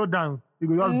want to upload down, you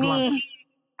go just blank. Me,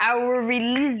 I will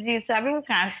release it so that people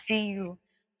can see you,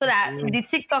 so that Okay. the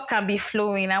TikTok can be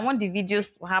flowing. I want the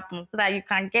videos to happen so that you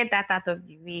can get that out of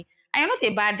the way. And you're not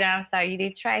a bad dancer. You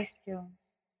did try still.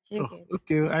 You Oh, get.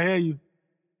 okay, I hear you.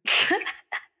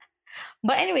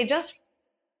 But anyway, just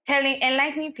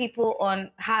enlightening people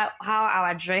on how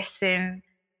our dressing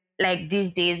like these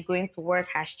days going to work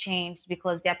has changed,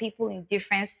 because there are people in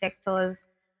different sectors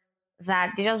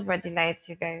that they just brought the lights,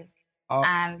 you guys. Oh,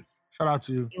 And shout out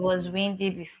to you. it was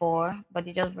windy before, but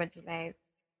they just brought the lights,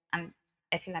 and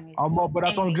I feel amazing. But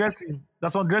that's Anyway, some dressing.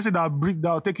 That's some dressing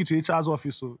that'll take you to HR's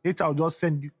office. So HR will just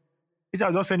send you. HR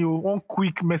will just send you one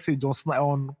quick message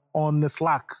on the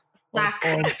Slack Slack.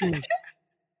 on Teams.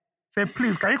 Say,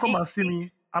 please, can you come and see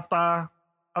me after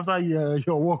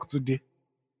your work today?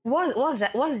 What's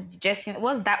that? What's the dressing?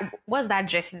 What's that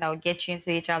dressing that will get you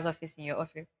into HR's office in your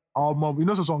office? You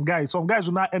know, so some guys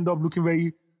will not end up looking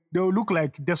they will look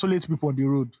like desolate people on the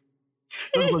road.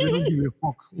 Just because they don't give a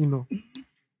fuck, you know.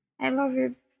 I love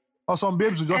it. Or some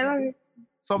babes will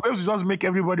just make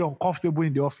everybody uncomfortable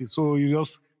in the office. So HR will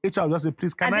just say,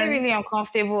 please, Are they really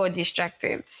uncomfortable or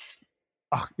distracted?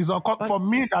 It's for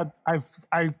me that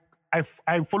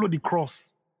I follow the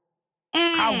cross.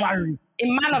 Calvary. A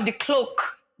man of the cloak.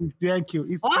 Thank you.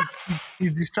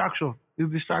 It's distraction. It's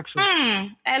distraction.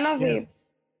 I love it.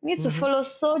 Need to follow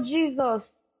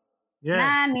Jesus. Yeah.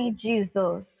 Nanny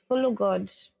Jesus. Follow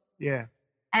God. Yeah.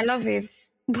 I love it.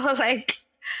 But like,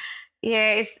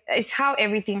 yeah, it's how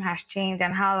everything has changed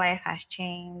and how life has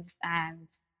changed. And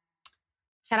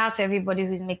shout out to everybody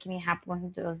who's making it happen, who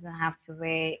doesn't have to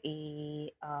wear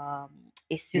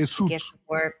a suit to get to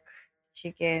work.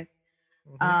 Chicken.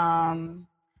 I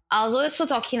was also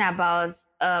talking about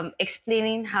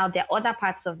explaining how there are other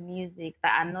parts of music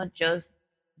that are not just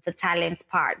the talent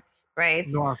parts, right?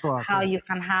 No, how you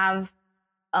can have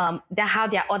how there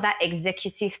are other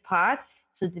executive parts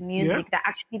to the music that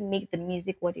actually make the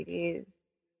music what it is.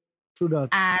 True that.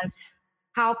 And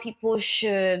how people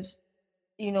should,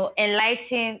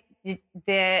 enlighten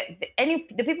the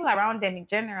people around them in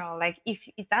general. Like if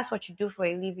that's what you do for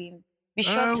a living, be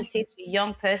sure to say to a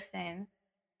young person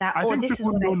that I think this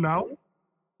people is what know I now,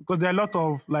 because there are a lot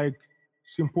of like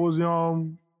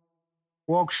symposium,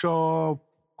 workshop,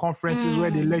 conferences where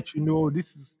they let you know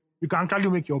you can actually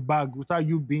make your bag without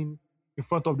you being in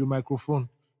front of the microphone.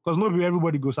 Because maybe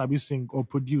everybody goes to sing or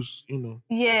produce, you know.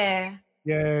 Yeah.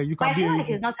 Yeah, you can I feel like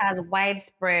it's not as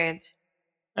widespread.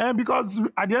 And because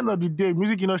at the end of the day,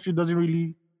 music industry doesn't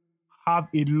really have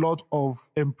a lot of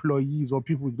employees or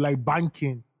people like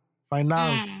banking,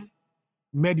 finance,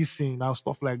 medicine, and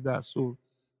stuff like that. So,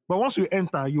 but once you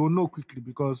enter, you'll know quickly,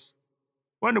 because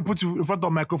when they put you in front of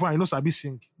a microphone, you know Sabi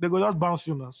sing, they go just bounce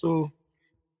you now. So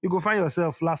You go find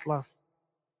yourself last.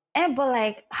 But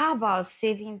like, how about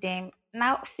saving them?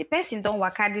 Now, see, person don't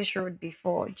walk out this road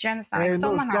before. Do you understand? Like, And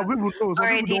no, someone some has people know. Some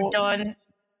people already don't. done.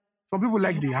 Some people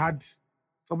like Mhm. the hard.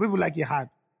 Some people like it hard.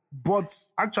 But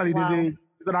actually, Wow.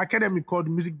 there's an academy called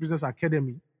Music Business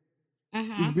Academy.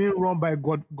 It's Mm-hmm. being run by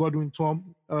Godwin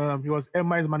Tom. He was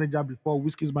MI's manager before,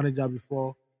 Whiskey's manager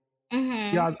before.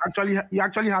 Mm-hmm. He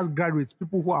actually has graduates,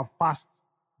 people who have passed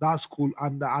that school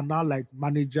and are now like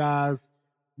managers,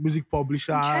 music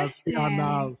publishers, Interesting.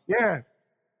 A&Rs. Yeah.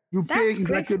 You pay, That's it's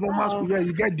like great a normal school. stuff. Yeah,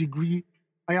 you get degree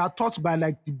and you are taught by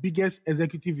like the biggest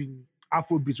executive in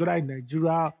Afrobeats, whether in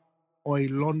Nigeria or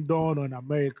in London or in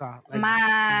America. Like,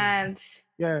 Mad.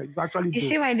 yeah, it's actually You dope.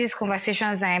 see why these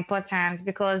conversations are important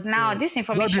because now Yeah. this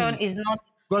information Godwin, is not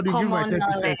Godwin, give my common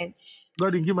 10%. knowledge.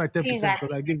 Godwin, give my Please, 10%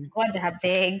 because God, I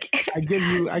beg. I gave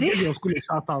This your school a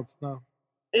shout out now.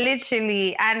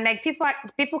 literally, and like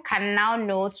people can now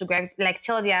know to grab, like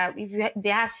tell their if you they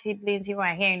have siblings who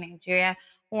are here in Nigeria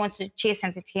who want to chase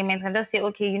entertainment and just say,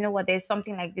 okay, you know what, there's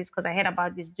something like this because I heard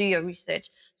about this. Do your research.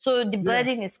 So the Yeah,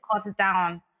 burden is cut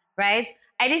down, right?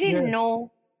 I yeah, didn't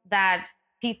know that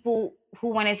people who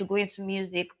wanted to go into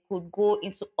music could go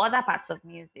into other parts of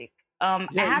music. I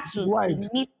yeah, had it's to wide.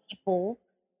 meet people.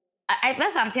 That's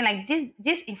what I'm saying. Like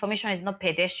this information is not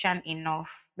pedestrian enough.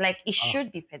 Like it Ah.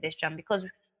 should be pedestrian because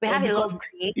we Yeah, have a lot because of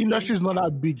industry creatives. is not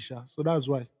that big, sha, so that's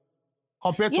why.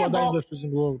 Compared to Yeah, other but industries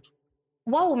in the world.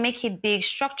 what will make it big?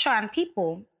 Structure and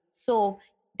people. So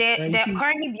And they're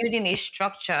currently building a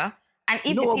structure, and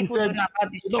you if know the what we people don't said, know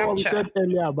about the you know what we structure, said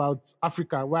earlier about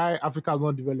Africa, why Africa is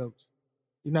not developed.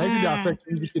 You know, I think they mm, affect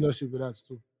music industry with that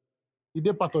too. Is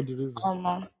they part of the reason?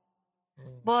 um,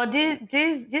 Mm. but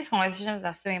these conversations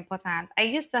are so important. I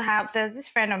used to have there's this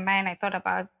friend of mine I thought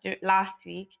about last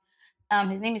week.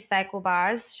 His name is Psycho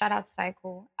Bars. Shout out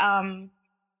Psycho.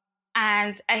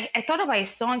 And I thought about a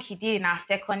song he did in our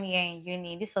second year in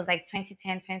uni. This was like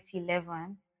 2010,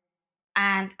 2011.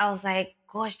 And I was like,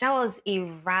 gosh, that was a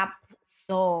rap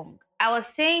song. I was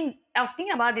thinking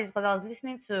about this because I was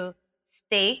listening to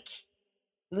Steak,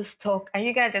 Loose Talk, and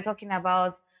you guys are talking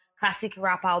about classic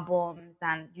rap albums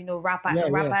and, Yeah, yeah.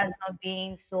 rappers not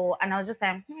being so. And I was just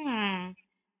like,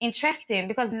 interesting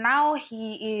because now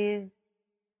he's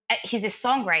a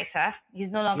songwriter. He's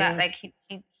no longer Yeah. like he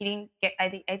didn't get. I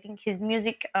think his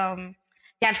music.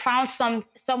 He had found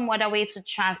some other way to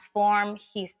transform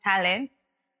his talent,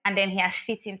 and then he has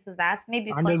fit into that.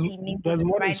 Maybe And because he mingled there's with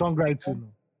more the than right people. songwriting.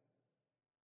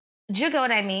 Do you get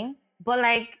what I mean? But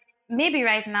like maybe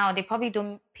right now they probably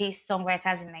don't pay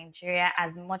songwriters in Nigeria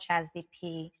as much as they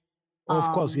pay.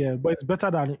 Of course, Um, yeah. But it's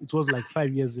better than it was like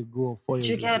 5 years ago or four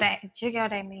Do you years get what ago.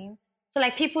 I mean? So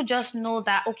like people just know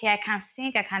that okay, I can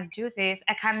sing, I can do this,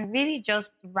 I can really just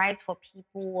write for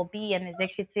people or be an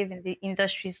executive in the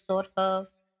industry, sort of,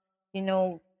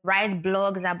 write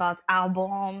blogs about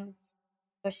albums.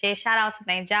 So say shout out to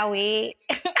Nijawe.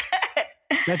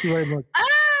 Thank you very much.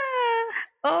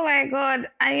 Oh my god.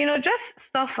 And just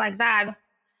stuff like that.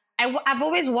 I've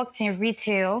always worked in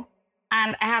retail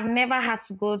and I've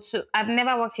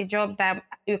never worked a job that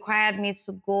required me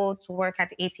to go to work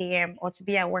at 8 a.m. or to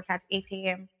be at work at 8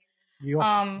 a.m. Yuck.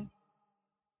 Um,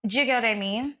 do you get what I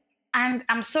mean? And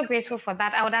I'm so grateful for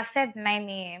that. I would have said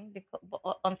 9 a.m.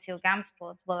 Until GAM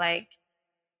Sports, but like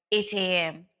 8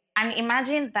 a.m. And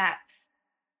imagine that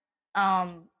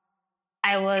um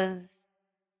I was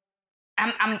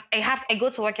I go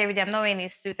to work every day. I'm not wearing a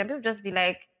suit, and people just be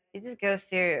like, "Is this girl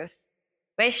serious?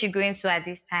 Where is she going to at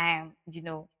this time?"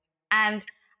 And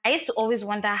I used to always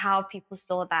wonder how people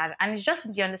saw that, and it's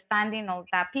just the understanding of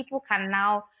that people can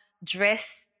now dress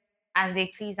as they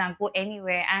please and go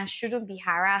anywhere and shouldn't be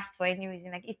harassed for any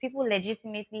reason. Like if people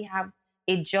legitimately have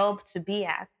a job to be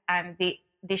at and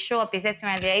they show up a certain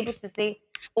way and they're able to say,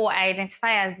 "Oh, I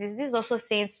identify as this." This is also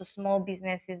saying to small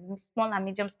businesses, small and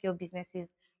medium scale businesses,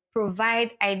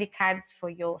 provide ID cards for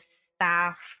your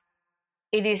staff.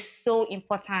 It is so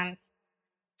important.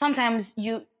 Sometimes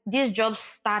these jobs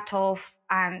start off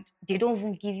and they don't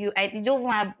even give you they don't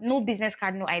even have no business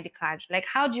card, no ID card. Like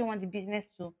how do you want the business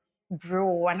to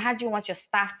grow and how do you want your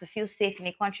staff to feel safe in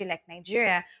a country like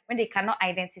Nigeria when they cannot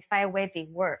identify where they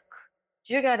work?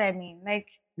 Do you get what I mean? Like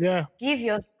Yeah. give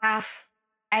your staff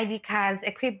ID cards,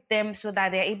 equip them so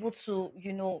that they're able to,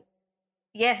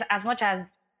 yes, as much as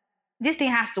this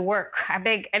thing has to work. I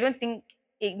beg. I don't think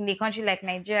in a country like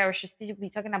Nigeria we should still be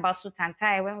talking about suit and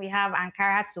tie when we have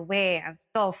Ankara to wear and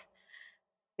stuff.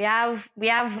 We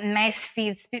have nice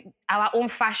fits, our own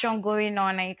fashion going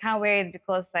on, and you can't wear it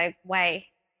because like why?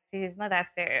 It is not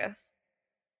that serious.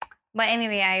 But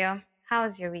anyway, Ayo,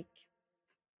 how's your week?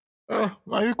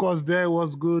 My week was there,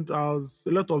 was good. I was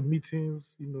a lot of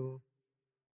meetings, a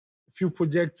few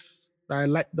projects that I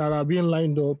like that are being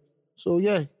lined up. So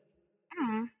yeah,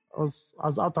 Hmm. I was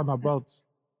out and about.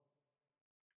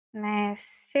 Nice.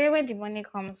 Share when the money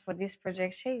comes for this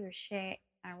project. Share you share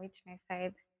and reach my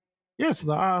side. Yes,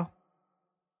 nah,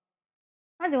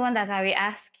 Not the one that I will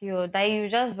ask you that you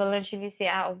just voluntarily say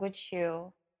I'll go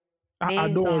chill I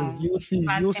based don't worry. on You will see. You will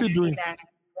planting see seed and doings.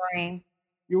 growing.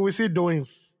 You will see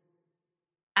doings.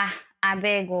 Ah, I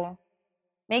beg you.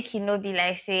 Make it no be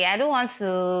like say I don't want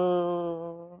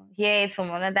to hear it from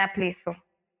another place. So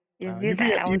it's you If you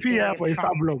that I want if to you hear here it for Insta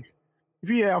from. blog, if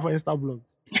you here for Insta blog,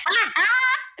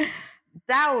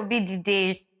 That would be the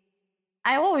day.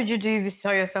 I what would you do if you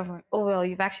saw yourself on oh well,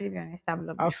 you've actually been on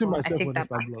Instablog I'll see before. I myself take on that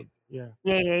Insta back. blog. Yeah,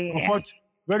 Yeah, yeah, yeah.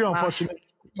 very Wow.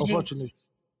 unfortunate. Gee. Unfortunate.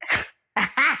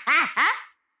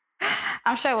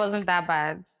 I'm sure it wasn't that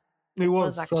bad. It It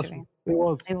was was. Trust me. actually. It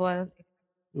was. It was.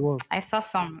 It was. I saw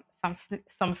some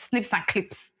snips and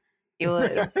clips. It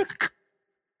was.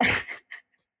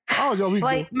 How was your week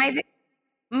But though?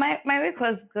 my week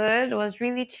was good. It was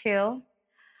really chill.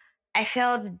 I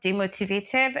felt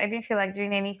demotivated. I didn't feel like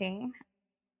doing anything.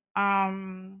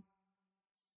 Um,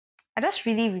 I just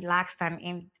really relaxed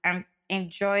and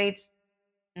enjoyed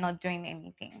not doing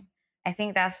anything. I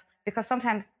think that's because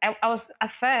sometimes I was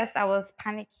at first I was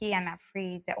panicky and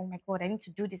afraid that oh my god I need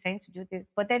to do this, I need to do this.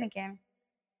 But then again,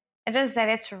 I just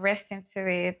decided to rest into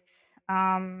it.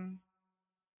 Um,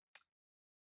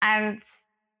 and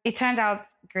it turned out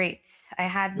great.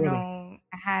 Yeah,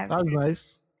 that's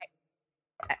nice.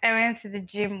 I went to the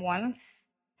gym once.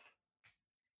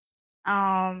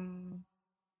 Um,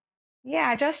 yeah,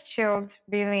 I just chilled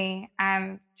really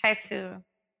and tried to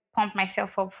pump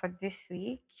myself up for this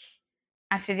week.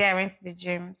 And today I went to the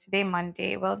gym. Today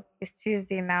Monday. Well, it's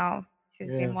Tuesday now,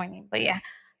 Tuesday Yeah. morning. But yeah,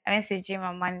 I went to the gym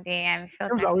on Monday and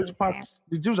felt Gyms are always amazing. packed.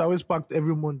 The gyms are always packed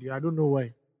every Monday. I don't know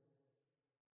why.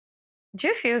 Do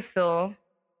you feel so?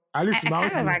 At least I in my own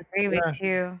kind of gym. agree Yeah. with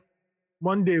you.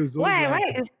 Monday is always Why? like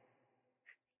Why is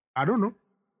I don't know.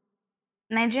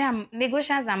 Nigerian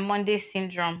negotiations and Monday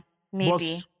syndrome? But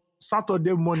Maybe.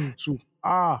 Saturday morning too.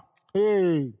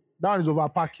 Hey, that is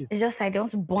overpacking. It's just I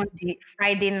don't burn the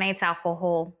Friday night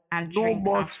alcohol and No drinks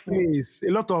more and food. space.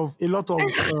 A lot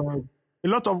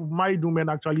of married women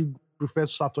actually prefer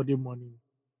Saturday morning.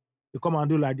 They come and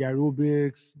do like the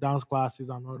aerobics, dance classes,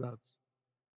 and all that.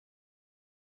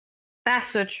 That's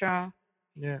so true.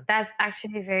 Yeah. That's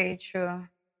actually very true.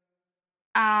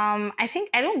 I think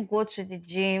I don't go to the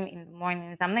gym in the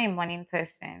mornings. I'm not a morning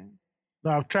person.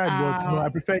 No, I've tried, but no, I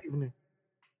Um, prefer evening.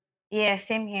 yeah,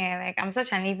 same here. Like I'm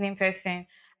such an evening person.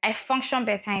 I function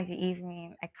better in the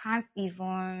evening. I can't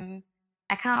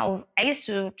I used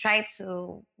to try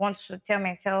to want to tell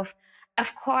myself, of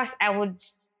course I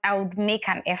would make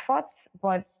an effort,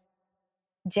 but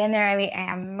generally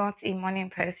I am not a morning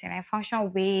person. I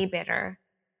function way better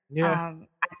Yeah.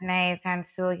 at night. And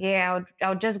so yeah, I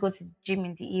would just go to the gym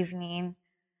in the evening,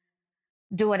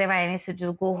 do whatever I need to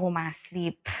do, go home and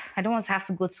sleep. I don't want to have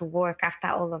to go to work after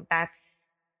all of that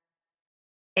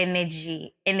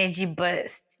energy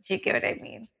burst. Do you get what I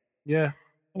mean? Yeah.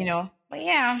 But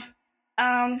yeah,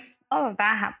 um, all of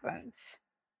that happened.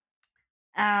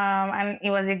 And it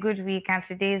was a good week. And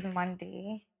today is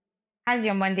Monday. How's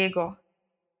your Monday go?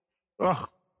 Ugh,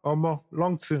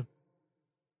 long too.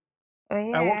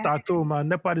 Oh I worked yeah, at home and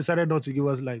NEPA decided not to give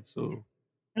us light, so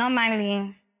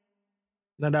normally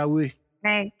not that way.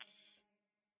 like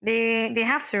they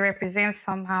have to represent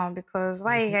somehow because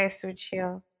why you Mhm. guys so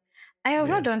chill? I have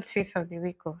Yeah. not done tweet of the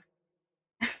week. Oh.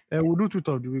 We'll do tweet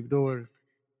of the week, don't worry.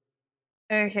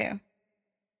 Okay.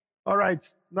 All right.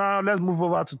 Now let's move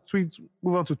on to tweet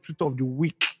of the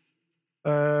week.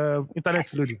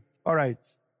 Internet loading. All right.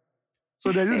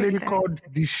 So there's this lady Internet. called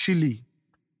the Shilly,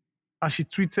 and she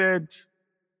tweeted,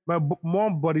 "My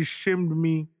mom body shamed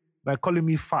me by calling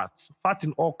me fat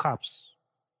in all caps.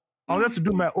 I wanted to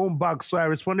do my own bag, so I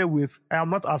responded with, I am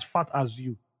not as fat as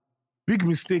you. Big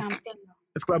mistake! Campaign.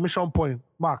 Exclamation point,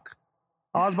 mark.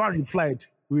 Her husband replied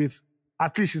with,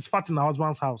 at least she's fat in her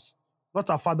husband's house, not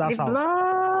her The father's house.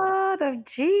 blood of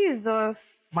Jesus.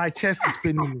 My chest is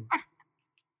paining me.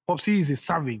 Popsy is a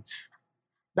savage.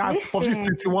 That's Popsy is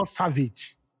Listen, 21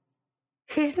 savage.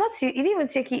 he didn't even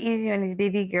take it easy on his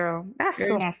baby girl. That's Yeah,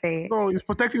 so unfair. no, he's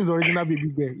protecting his original baby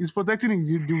girl. He's protecting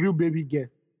the real baby girl.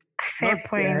 Fair Not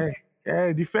point.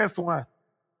 the first one.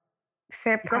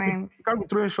 Fair point. You can't be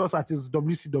throwing shots at his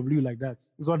WCW like that.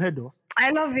 It's unheard of. I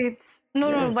love it. No,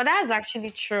 Yeah. no, but that's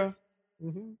actually true.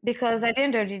 Mm-hmm. Because at the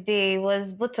end of the day, it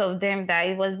was both of them that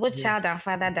it was both Yeah. child and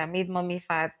father that made mommy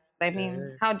fat. I mean,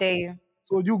 Yeah. how dare you?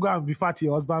 So you go and be fat at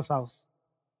your husband's house.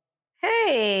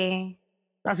 Hey.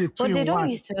 That's a But they 2 in don't 1.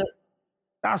 used to.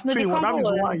 That's No, 2 the in 1. That combo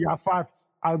means one, was, you are fat.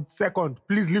 And second,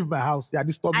 please leave my house. You are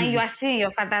disturbing and you me. are still in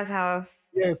your father's house.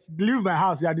 Yes, leave my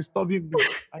house. You are disturbing me.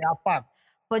 I am fat.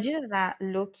 But you know that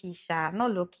low key,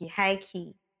 not low key, high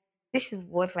key. This is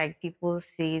what like people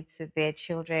say to their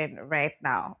children right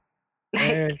now.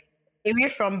 Eh, Like away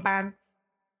from band,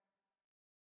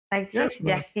 like say yes, to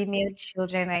man. their female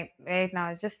children like right now.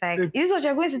 It's just like, Say, is this what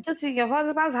you're going to do to your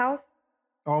husband's house?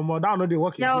 now no, they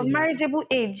work You're of again. marriageable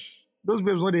age. Those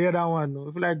babes, when they hear that one, no.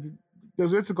 I feel like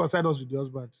there's way to concern us with the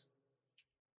husband.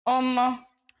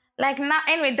 Like now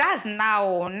anyway, that's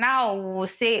now. Now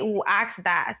we'll ask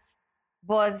that.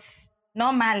 But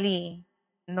normally,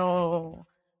 no.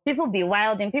 People be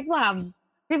wild and people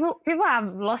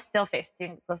have lost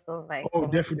self-esteem because of like Oh,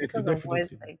 some definitely, because of words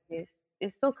definitely. like this.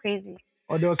 It's so crazy.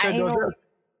 Or they'll say, And you know,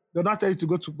 they'll not tell you to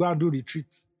go and do retreat.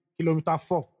 Kilometer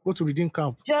 4, go to reading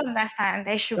camp. do you understand?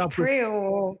 They should Yeah, pray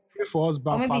pray for or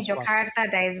husband maybe fast, your fast. character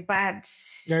that is bad.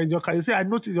 Yeah, you say, I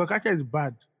noticed your character is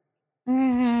bad.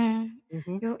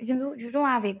 Mm-hmm. You don't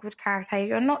have a good character.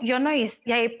 You're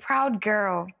a proud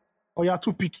girl. Or you're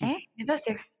too picky. You're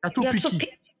too you're too picky.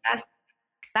 picky.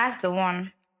 That's the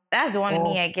one. That's the one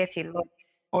me I get a lot.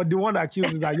 Or the one that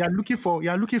accuses that you're looking for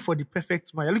the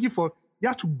perfect man. You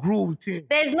have to grow with him.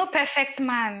 There's no perfect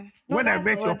man. No, when I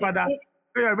met your father,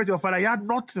 you had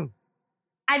nothing.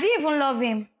 I didn't even love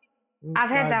him. I've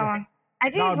heard that one. I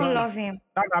didn't even love him.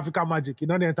 That's African magic. You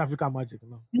don't need African magic.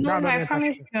 No, I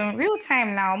promise you. Real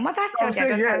time now. Mothers tell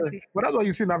their daughters. But that's what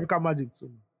you see in African magic too.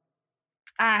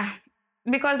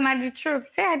 Because now the truth.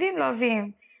 Say I didn't love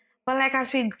him. But like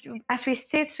as we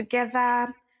stayed together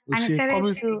and it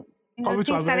started to things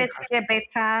started to get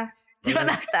better. Do you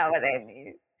understand what I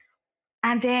mean?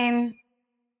 And then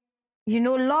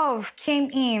love came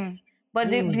in. But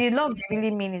the love they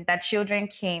really mean is that children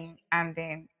came and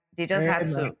then they just had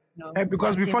to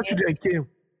because before children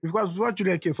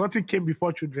came, something came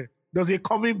before children. There's a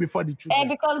coming before the children.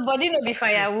 Because body no be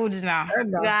firewood now.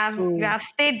 You have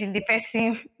stayed in the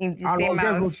person in the same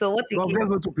house. So what those guys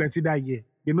not too plenty that year.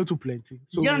 They not too plenty.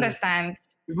 So you understand?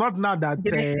 It's not now that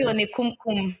they still on a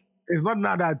kum. It's not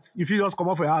now that if you just come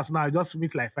off a house now, you just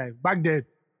meet like 5. Back then,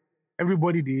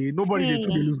 nobody they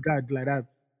lose guard like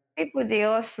that. People they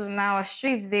also now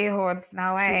streets they hot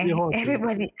now.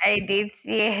 Everybody I date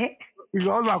yeah. If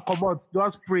your husband come out,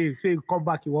 just pray, say you come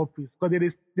back in one piece.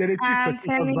 Because they're a thief. I'm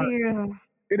telling you.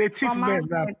 They're a thief men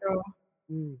now.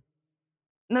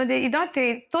 No, you don't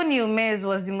think Tony Umez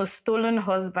was the most stolen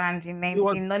husband in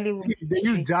Nollywood. They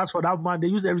use jazz for that man. They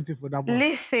use everything for that man.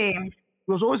 Listen.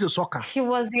 He was always a sucker. He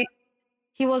was. Do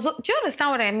you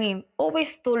understand what I mean?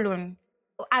 Always stolen.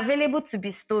 Available to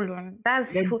be stolen.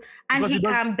 That's cool. And he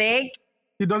can beg.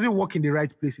 He doesn't work in the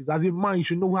right places. As a man, you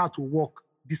should know how to work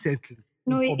decently.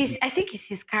 No, I think it's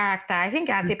his character. I think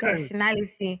he has a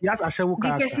personality. He has a Shehu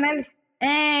character.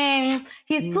 Personality.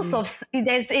 He's too soft.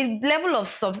 There's a level of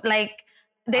soft, like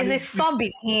there's a sub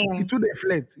in him. He took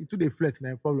the flirt.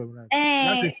 No problem. Right?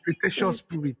 That's a flirtatious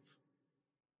spirit.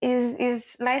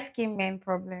 Is light skin men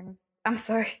problem? I'm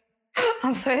sorry.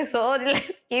 So all the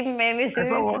light skin men. I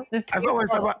saw one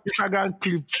Instagram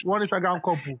clip, one Instagram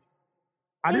couple,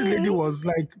 and this lady was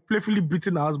like playfully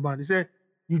beating her husband. He said,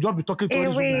 "You just be talking to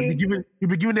this woman, you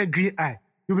be giving a green eye.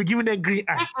 You be giving a green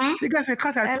eye." The guy said,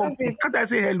 "Can't I talk? Can't I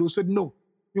say hello?" Said, "No,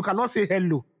 you cannot say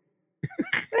hello."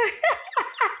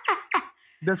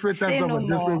 Desperate times,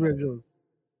 desperate measures.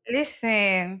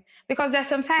 Listen, because there's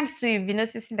sometimes too you'll be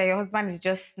noticing that your husband is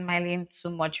just smiling too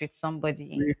much with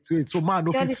somebody. Wait. So man,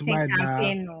 no fit smile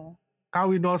now. Can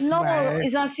we not smile? No,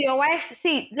 it's until your wife.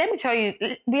 See, let me tell you,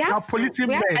 we have policing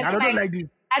men. I don't like this.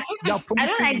 I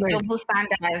don't like double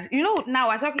standards. Now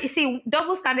we're talking. You see,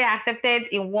 double standard accepted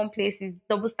in one place is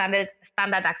double standard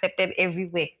accepted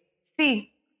everywhere.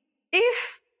 See,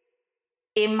 if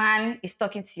a man is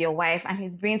talking to your wife and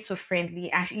he's being so friendly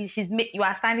and you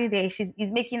are standing there, he's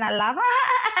making her laugh,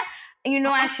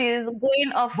 and she's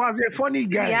going off. But as a funny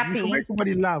guy, you should make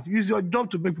somebody laugh. Use your job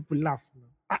to make people laugh.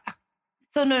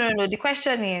 So no. The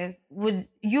question is, would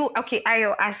you? Okay,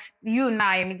 Ayo, as you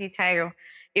now immediately, Ayo,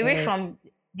 away from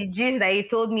the gist that you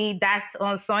told me that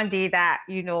on Sunday that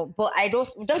but I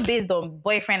just based on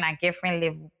boyfriend and girlfriend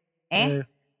level,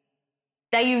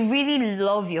 that you really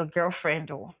love your girlfriend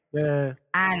though. Yeah.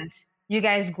 And you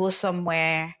guys go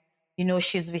somewhere,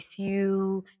 she's with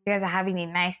you guys are having a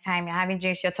nice time, you're having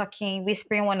drinks, you're talking,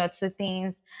 whispering one or two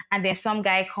things, and then some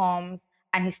guy comes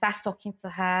and he starts talking to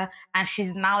her and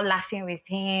she's now laughing with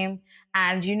him.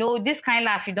 And this kind of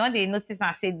laugh, you don't notice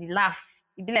and say the laugh,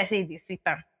 it be like say the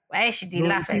sweeter. Why she did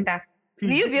laugh like that?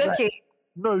 Will you be okay?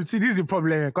 No, you see, this is the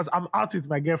problem because I'm out with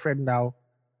my girlfriend now,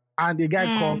 and the guy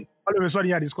comes. All of a sudden,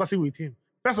 you're discussing with him.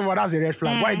 First of all, that's a red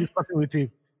flag. Why are you discussing with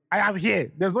him? I am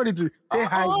here. There's no need to say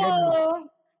hi, hello.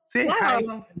 Say hi,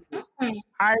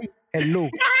 hi, hello.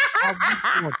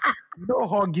 No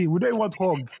hugging. We don't want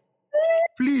hug.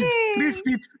 Please, 3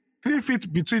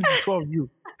 feet between the two of you.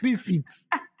 3 feet.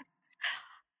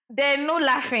 There's no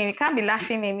laughing. You can't be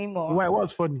laughing anymore. Why?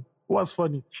 What's funny? What's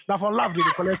funny? Now for laugh, they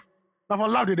collect. Now for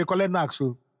laugh, they collect knacks.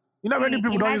 So you know many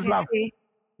people don't use laugh. You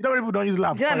know many people don't use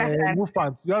laugh. Move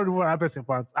pants. You don't remove another person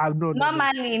pants. I've known.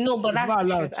 Normally, no, but that's not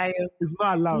allowed. It's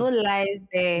not allowed. No lies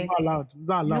there. It's not allowed. It's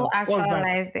not allowed. No actual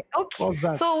lies there. Okay. What's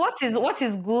that? So what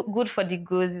is good for the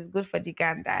goose is good for the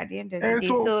gander at the end of the day.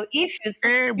 So if you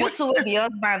two with the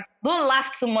husband, don't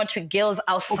laugh too much with girls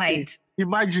outside. Okay.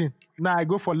 Imagine now I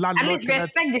go for landlord. At least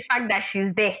respect the fact that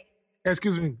she's there.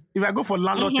 Excuse me. If I go for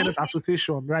landlord tenant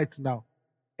association right now,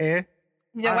 is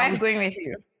your wife going with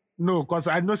you? No, because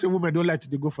I know some women don't like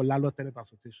to go for landlord tenant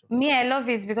association. Me, I love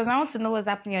it because I want to know what's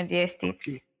happening on the estate.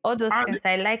 Okay. All those things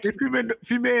I like. The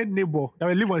female neighbor that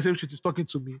will live on the same street is talking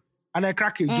to me, and I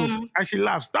crack a joke, and she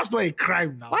laughs. That's not a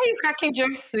crime now. Why are you cracking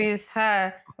jokes with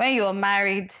her when you're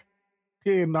married?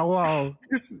 Hey, now wow,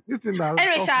 this is now.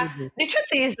 Anyway, the truth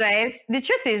is, right? The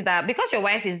truth is that because your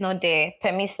wife is not there,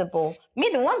 permissible.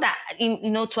 Me, the one that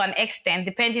to an extent,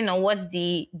 depending on what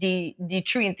the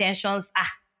true intentions are.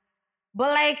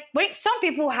 But like, some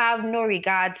people have no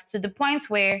regard to the point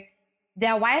where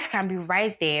their wife can be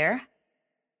right there,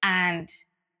 and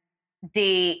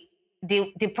they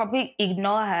probably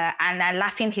ignore her and are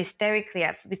laughing hysterically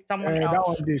with someone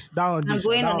else. That one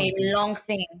going on a long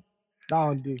thing. That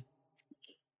one day.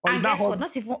 And guess what?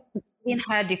 Not even giving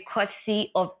her the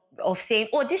courtesy of saying,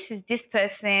 "Oh, this is this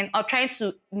person," or trying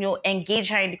to engage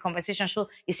her in the conversation. So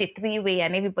it's a three-way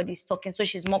and everybody's talking, so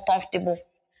she's more comfortable.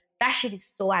 That shit is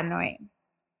so annoying.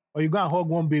 Or you go and hug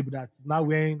one babe that is not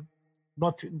wearing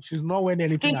nothing. She's not wearing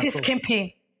anything at all.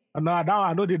 Skimpy. And now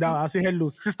I know they down. I say, hello,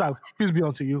 sister, peace be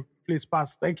unto you. Please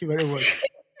pass. Thank you very much.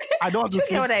 I don't want to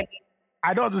sleep.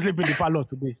 I don't want to sleep in the parlor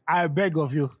today. I beg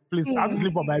of you. Please, I have to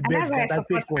sleep on my bed that I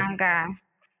paid for. Anger.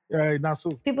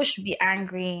 So. People should be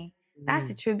angry. That's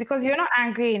the truth. Because you're not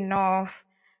angry enough.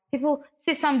 People,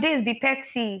 see, some days be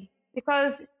petty.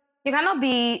 Because you cannot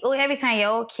be, every time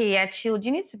you're okay, you're chilled.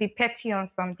 You need to be petty on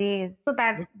some days so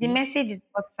that the message is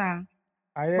gotten.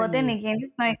 But then again, this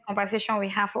is not a conversation we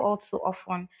have all too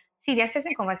often. See, there are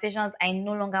certain conversations I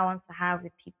no longer want to have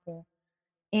with people.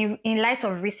 In light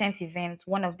of recent events,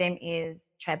 one of them is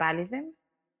tribalism.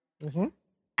 Mm-hmm.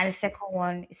 And the second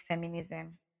one is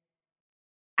feminism.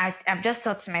 I've just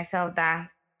thought to myself that,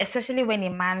 especially when a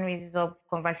man raises up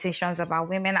conversations about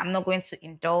women, I'm not going to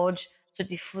indulge to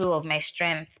the full of my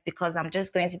strength because I'm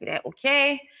just going to be like,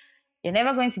 okay, you're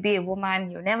never going to be a woman.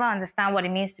 You'll never understand what it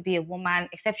means to be a woman,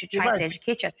 except you try to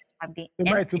educate yourself.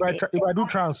 If I do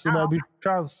trans, it might be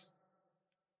trans.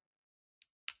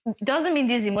 Doesn't mean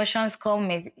these emotions come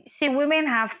with. See, women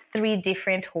have 3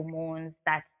 different hormones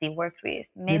that they work with.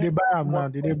 Men, they buy them now.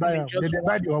 They buy them. They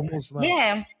buy the hormones now.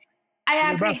 Yeah,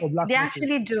 I agree. They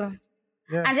actually do.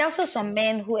 Yeah. And there are also some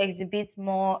men who exhibit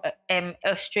more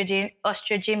estrogen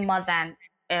more than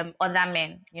other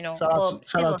men.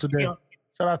 Shout out to them.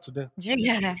 Shout out to them.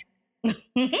 Yeah.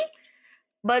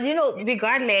 But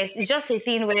regardless, it's just a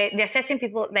thing where there are certain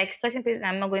people,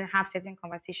 I'm not going to have certain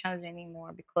conversations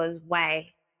anymore because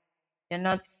why? You're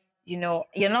not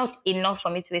enough for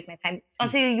me to waste my time.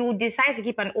 Until you decide to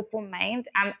keep an open mind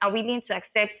and are willing to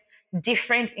accept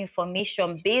different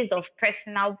information based off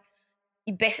personal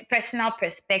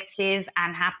perspective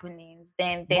and happenings,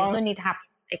 then there's no need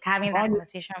having that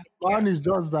conversation. One is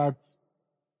just that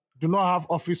do not have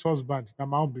office husband. That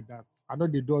might be that. I know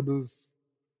they do those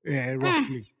rough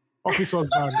play. Office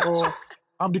husband. Or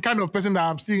I'm the kind of person that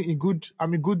I'm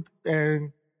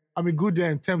in good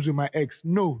terms with my ex.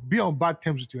 No, be on bad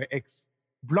terms with your ex.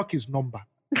 Block his number.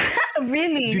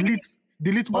 Really?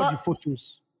 Delete all the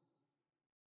photos.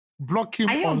 Block him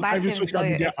on every social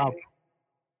media app.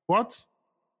 What?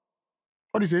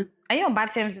 What do you say? Are you on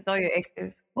bad terms with all your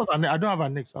exes? I don't have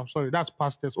an ex. I'm sorry. That's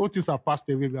past tense. All things have passed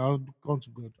away. I don't come to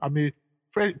God. I'm a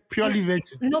purely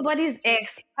virgin. Nobody's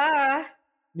ex.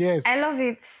 Yes. I love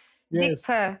it. Yes.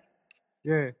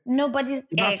 Yeah. Nobody's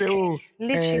ex. Say,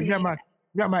 literally.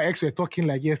 Me and my ex were talking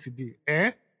like yesterday.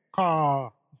 You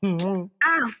go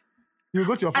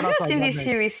to your father's house. Have you seen this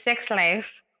series, Sex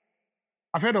Life?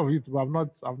 I've heard of it, but I've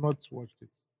not watched it.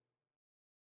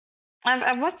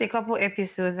 I've watched a couple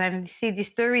episodes, and see, the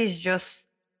story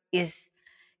is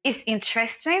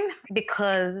interesting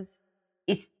because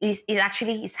it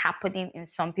actually is happening in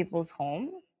some people's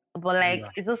homes, but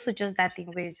it's also just that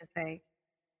thing where it's just like,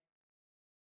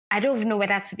 I don't even know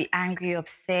whether to be angry,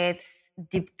 upset,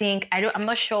 deep think. I'm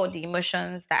not sure the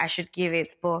emotions that I should give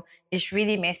it, but it's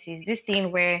really messy. It's this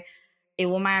thing where a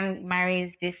woman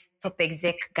marries this top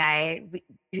exec guy.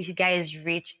 The guy is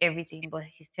rich, everything, but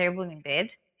he's terrible in bed.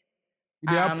 It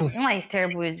happen. Not he's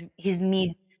terrible, is his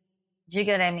needs. Do you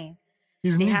get what I mean?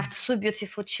 His They have needs. two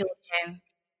beautiful children.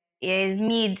 Yeah, his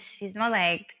mid. He's not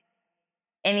like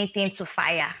anything to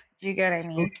fire. Do you get what I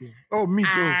mean? Okay. Oh, me too.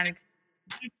 And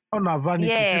On our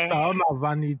vanity, sister, yeah. on our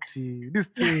vanity. This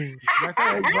thing. By the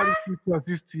time everybody feels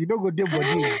consistency, you don't go there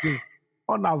body again.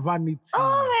 On our vanity.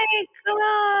 Oh my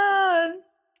god.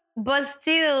 But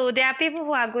still, there are people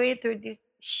who are going through this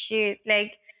shit.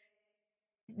 Like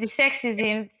the sex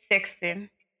isn't sexing. Carry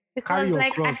Because your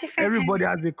like cross. at different times Everybody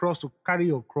has a cross to carry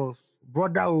your cross.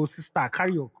 Brother or sister,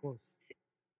 carry your cross.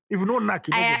 If you don't knock,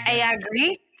 you don't get I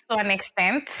agree to an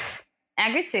extent. I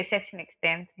agree to a certain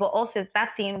extent, but also it's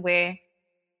that thing where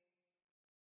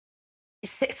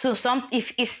so some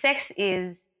if sex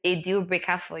is a deal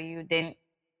breaker for you, then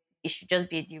it should just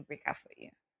be a deal breaker for you.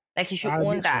 Like you should I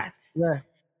own agree, so. that. Yeah.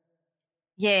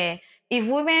 Yeah. If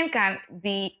women can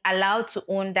be allowed to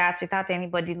own that without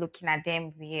anybody looking at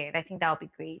them weird, I think that would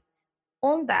be great.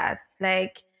 Own that.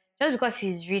 Like just because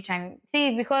he's rich and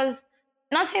see, because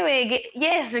nothing will get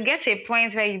yes, you get to a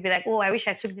point where you'd be like, oh, I wish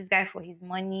I took this guy for his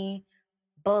money.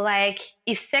 But like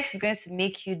if sex is going to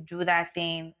make you do that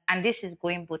thing, and this is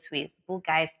going both ways, both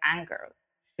guys and girls.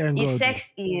 Thank If God. sex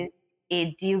is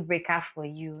a deal breaker for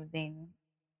you, then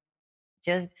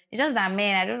it's just that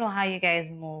man, I don't know how you guys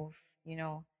move, you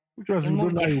know. Which was You you don't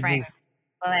move know how you different. move.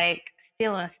 But like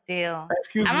still and still.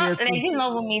 Excuse I'm me, not like excuse this is me.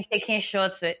 not even me taking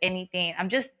shots or anything. I'm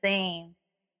just saying,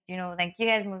 you know, like you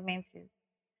guys movement is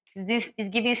this is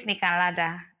giving snake and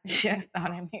ladder. You understand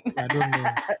what I mean? I don't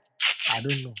know. I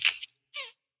don't know.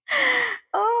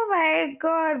 Oh my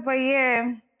god, but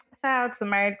yeah. Shout out to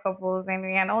married couples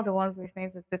anyway and all the ones listening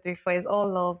to 234 is all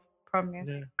love, promise.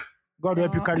 Yeah. God You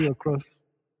help you know? carry your cross.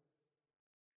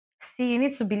 See, you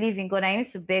need to believe in God. I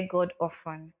need to beg God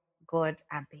often. God,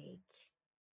 I beg.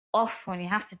 Often you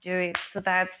have to do it so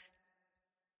that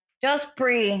just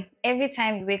pray every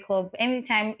time you wake up.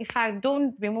 Anytime, in fact,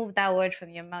 don't remove that word from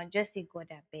your mouth. Just say God,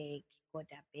 I beg. God,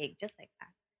 I beg. Just like that.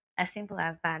 As simple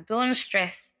as that. Don't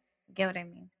stress. Get what I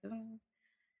mean? Don't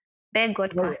beg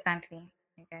God All constantly.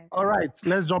 You guys. all right,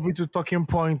 let's jump into talking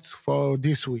points for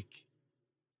this week.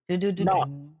 Do do do Now,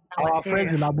 do. our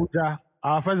friends in Serious.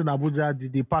 Abuja, the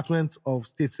Department of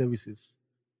State Services,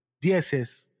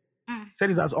 DSS, Mm. said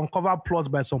it has uncovered plots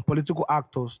by some political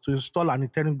actors to install an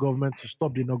interim government to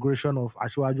stop the inauguration of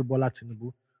Asiwaju Bola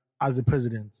Tinubu as the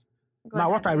president. God, Now,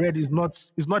 I what I beg. read is not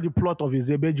the plot of a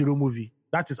Zebejiro movie.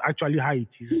 That is actually how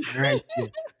it is right there.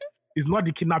 It's not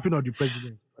the kidnapping of the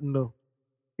president. No,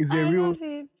 it's a I real love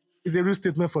it.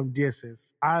 statement from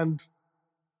DSS. And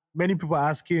many people are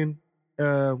asking,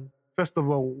 first of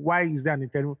all, why is there an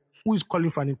interim? Who is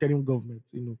calling for an interim government?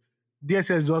 You know,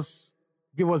 DSS just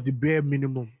give us the bare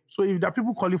minimum. So if there are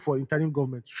people calling for interim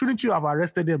government, shouldn't you have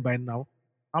arrested them by now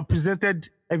and presented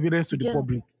evidence to the Yeah.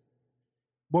 public?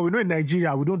 But we know in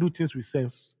Nigeria, we don't do things with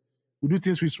sense. We do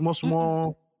things with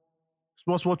small,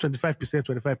 25%,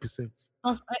 25%.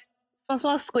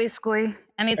 Small squee,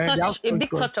 and And a big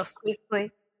touch of squee. You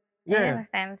yeah.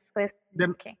 understand? Squee.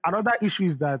 Then Okay. another issue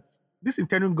is that this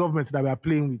interim government that we are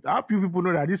playing with, how few people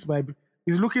know that this might be,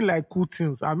 is looking like cool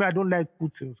things. I mean, I don't like cool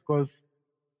things because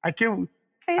I came,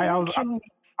 I'm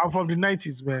from the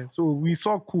 90s, man. So we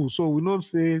saw cool. So we don't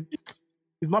say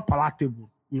it's not palatable,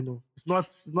 you know. It's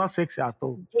not sexy at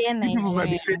all. Dear People might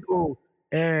be Nigeria. saying, oh,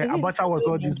 Is it Abacha was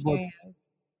dear all this, but Nigeria?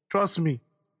 trust me,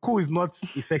 cool is not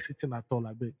a sexy thing at all,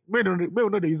 I beg. Maybe we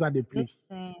know the use that they play.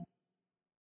 Listen.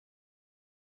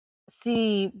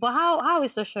 See, but how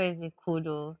is so sure is it cool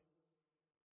though?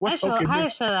 What? Okay, How are you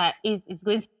sure that it's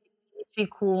going to be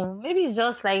cool? Maybe it's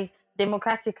just like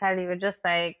democratically, we're just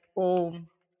like, oh,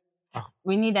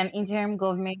 we need an interim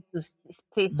government to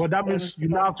place but that means you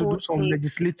now have to do hold some place.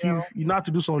 legislative. You now have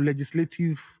to do some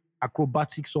legislative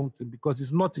acrobatic something because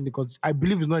it's not in the. I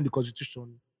believe it's not in the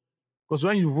constitution. Because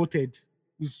when you voted,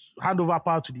 you hand over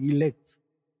power to the elect.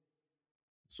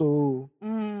 So,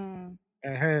 please,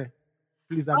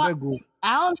 I beg you.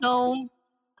 I don't know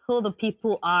who the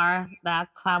people are that are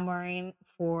clamoring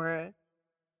for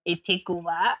a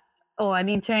takeover or an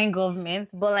interim government,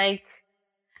 but like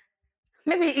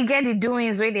maybe you get the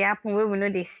doings where they happen where we know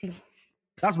they see.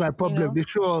 That's my problem. You know? They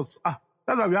show us.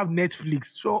 That's why we have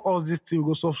Netflix. Show us this thing. We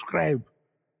go subscribe.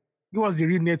 Give us the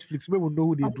real Netflix. We will know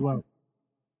who they do.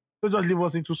 Don't just leave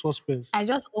us into suspense. I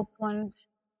just opened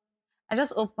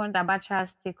Abacha's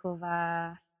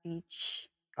takeover speech.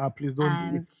 Please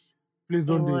don't do it. Please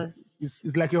don't do it.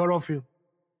 It's like a horror film.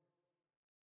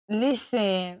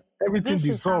 Listen, Everything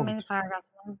this is how many dissolved. paragraphs.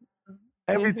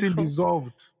 Everything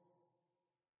dissolved.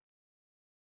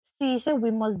 See, he said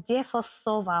we must therefore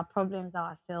solve our problems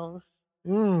ourselves.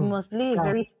 We must lay a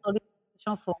very solid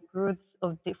foundation for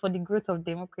for the growth of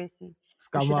democracy.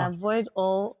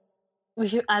 Scammer. We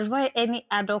should avoid any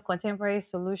adult contemporary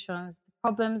solutions. The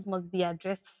problems must be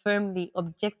addressed firmly,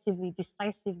 objectively,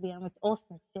 decisively, and with all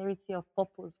sincerity of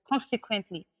purpose.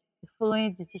 Consequently, the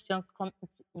following decisions come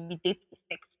into immediate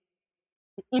effect.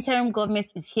 The interim government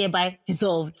is hereby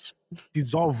dissolved.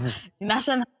 Dissolve. The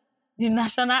national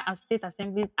and state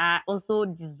assemblies are also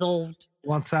dissolved.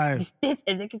 One time. The state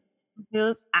executive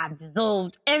bills are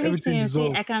dissolved. Everything you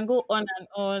see, I can go on and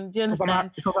on. Do you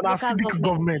understand? It was an acidic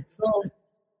government.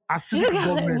 Acidic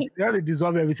government. Yeah, they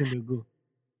dissolve everything, they go.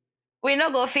 We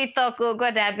no go fit talk, oh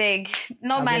God, I beg.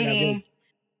 Normally,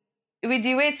 with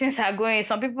the way things are going,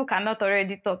 some people cannot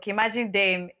already talk. Imagine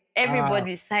them,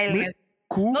 everybody's silent.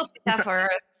 Cool. No Twitter for us.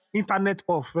 Internet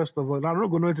off, first of all. I'm not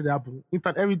going to know anything happen.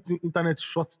 Everything, internet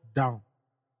shuts down.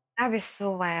 That is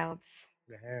so wild.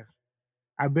 Yeah.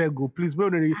 I beg you, please,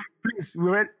 please,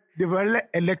 they've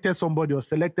elected somebody or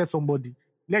selected somebody.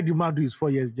 Let the man do his 4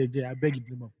 years, JJ. I beg in the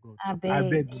name of God.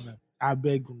 I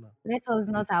beg you now. Let us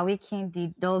not awaken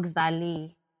the dogs that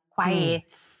lay quiet.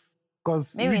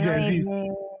 Because this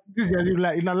Gen Z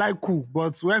like cool,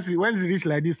 but when it reach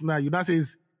like this now, you now say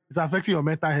it's affecting your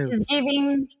mental health.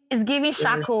 It's giving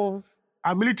shackles.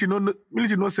 And military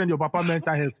no send your papa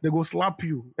mental health. They go slap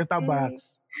you, enter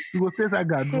barracks. You go stay like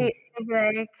that.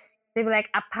 They be like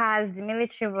Apaz, the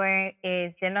military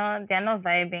is they're not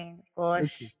vibing. Gosh.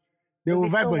 Okay. They will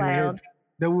vibe on your head.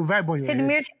 They will vibe on your head. The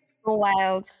military is so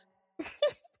wild.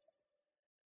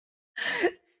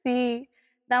 See,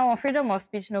 that one freedom of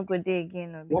speech no good day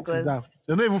again. What is that?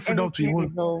 There's no even freedom to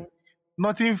even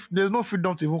there's no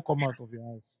freedom to even come out of your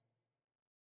house.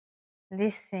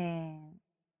 Listen.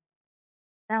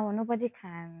 That one nobody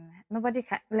can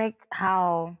like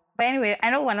how. But anyway,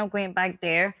 I know we're not going back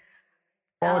there.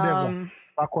 Forward never.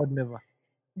 Backward never.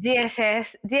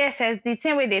 DSS, the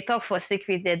thing where they talk for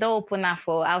secret, they don't open up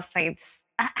for outside.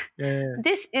 Yeah.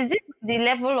 This the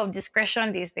level of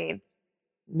discretion they said.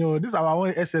 No, this is our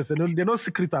own SS. They're not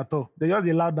secret at all. They just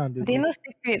allow them. They're no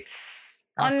secret.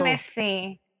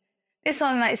 Honestly. This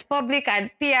one is public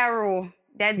and PRO.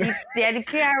 They are the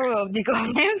PRO of the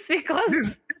government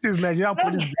because this is Nigerian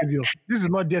police behavior. This is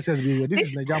not DSS behavior. This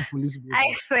is Nigerian police behavior.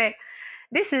 I swear.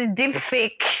 This is deep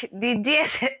fake. The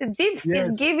DSS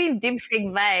is giving deep fake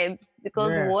vibes.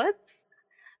 Because what?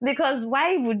 Because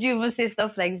why would you even say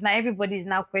stuff like this? Now everybody's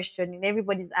now questioning.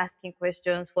 Everybody's asking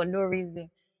questions for no reason.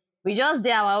 We just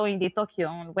did our own. They talk your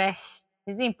own. Where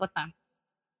is it important?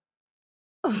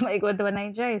 Oh my God, the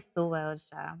Nigeria is so wild,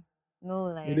 Sha. No,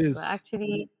 like it is.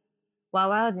 We're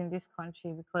wild in this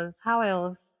country because how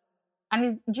else?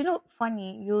 And you know,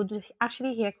 funny, you'd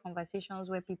actually hear conversations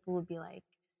where people would be like,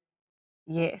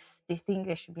 yes, they think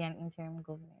there should be an interim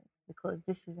government because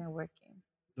this isn't working.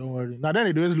 Don't worry. Now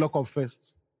then they always lock up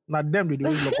first. Now them they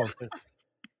always lock up first.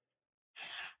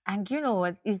 And you know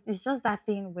what? It's just that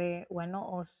thing where we're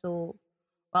not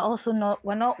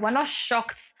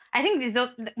shocked. I think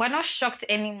we're not shocked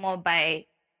anymore by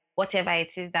whatever it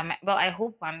is that well, I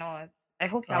hope we're not. I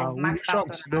hope that we're maxed out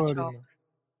on shock.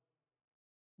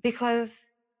 Because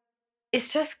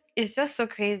it's just so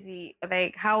crazy,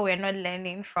 like how we're not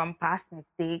learning from past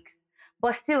mistakes.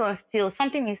 But still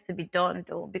something needs to be done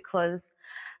though, because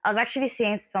I was actually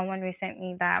saying to someone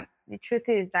recently that the truth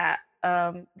is that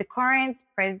the current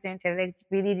president-elect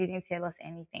really didn't tell us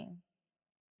anything.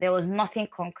 There was nothing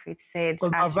concrete said.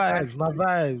 Because my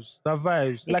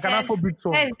vibes. Like an Afrobeat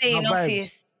song. First day in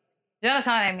office. Do you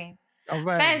understand what I mean?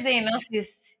 First day in office,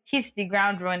 hit the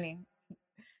ground running.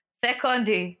 Second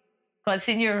day,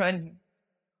 continue running.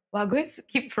 We're going to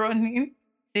keep running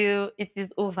till it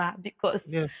is over because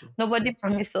nobody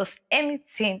promised us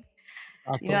anything.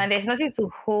 And there's nothing to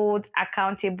hold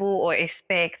accountable or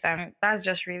expect, and that's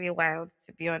just really wild,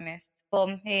 to be honest.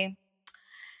 But hey,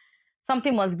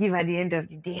 something must give at the end of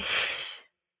the day.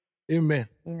 Amen.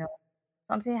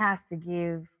 Something has to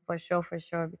give for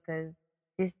sure, because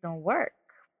this don't work.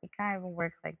 It can't even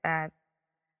work like that.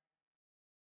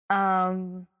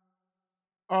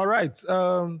 All right.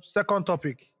 Second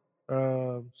topic.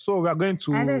 So we are going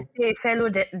to. I just say fellow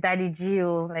Daddy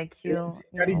Gio, like you.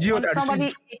 Daddy Gio,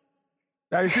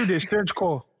 that received a strange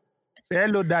call. Say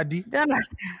hello, Daddy. Good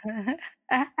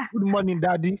morning,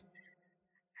 Daddy.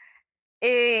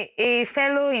 A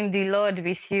fellow in the Lord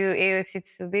with you,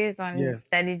 AOT2, based on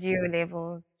Daddy Gio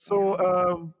levels.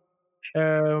 So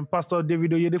Pastor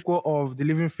David Oyedepo of the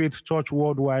Living Faith Church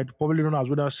Worldwide, probably known as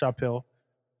Winners Chapel,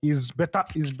 his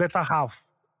better half,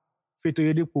 Faith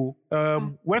Oyedepo,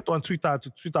 went on Twitter to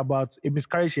tweet about a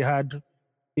miscarriage she had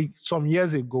some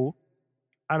years ago.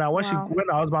 And when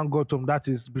her husband got home, that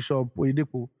is Bishop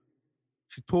Oyedepo,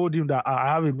 she told him that I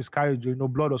have a miscarriage,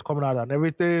 blood was coming out and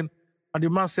everything. And the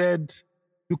man said,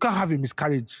 you can't have a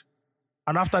miscarriage.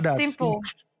 And after that,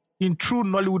 in true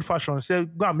Nollywood fashion,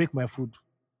 said, go and make my food.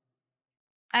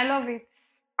 I love it.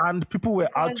 And people were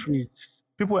outraged.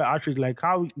 People were outraged, like,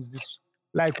 how is this?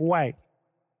 Like, why?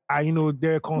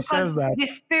 There are concerns that the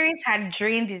spirit had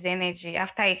drained his energy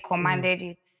after he commanded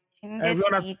it.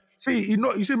 You see,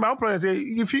 my own problem is,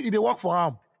 if they work for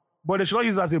him, but they should not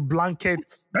use it as a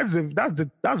blanket.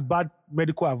 That's bad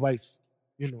medical advice.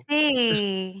 They should not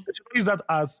use that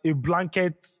as a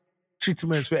blanket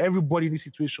treatment for everybody in this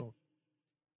situation.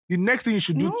 The next thing you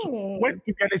should do, when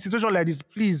you're in a situation like this,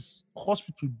 please,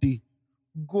 hospital day,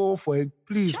 go for it.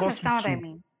 Please, hospital. Understand what I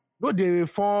mean? No, they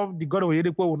form the God of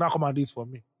Oyedepo will not come and do it for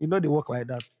me. They work like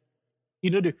that.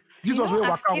 Jesus will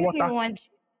walk on water.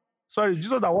 Sorry,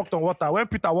 Jesus that walked on water. When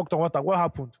Peter walked on water, what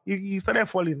happened? He started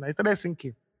falling. He started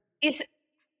sinking.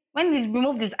 When he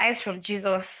removed his eyes from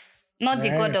Jesus, not the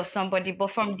God of somebody,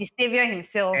 but from the Savior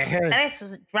himself, started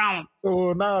to drown.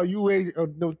 So now you wait.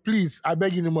 No, please, I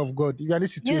beg in the name of God. If you're in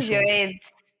this situation, use your head.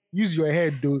 Use your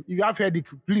head, though. If you have headache,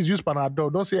 please use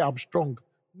Panadol. Don't say I'm strong.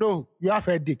 No, you have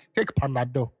headache. Take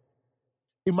Panadol.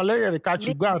 If malaria they catch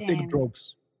you, go and take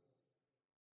drugs.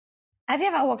 Have you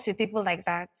ever worked with people like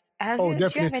that? Definitely. Do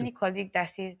you have any colleague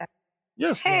that says that?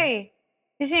 Yes. Hey,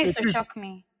 this used to shock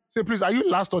me. Say, please, are you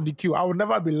last on the queue? I will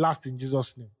never be last in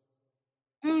Jesus' name.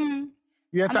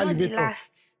 You enter elevator.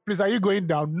 Please, are you going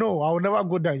down? No, I will never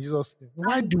go down in Jesus' name.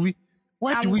 Why do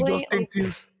we just take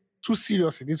things too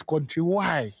serious in this country?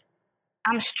 Why?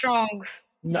 I'm strong.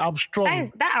 No, I'm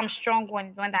strong. That I'm strong one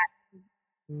is one that.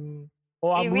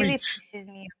 I'm rich.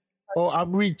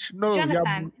 I'm rich. No, you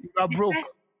are broke.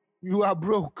 You are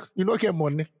broke. You don't get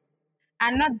money.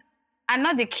 I'm not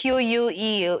the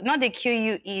QUE. Not the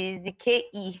QUE. The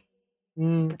KE.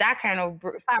 That kind of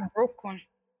broken.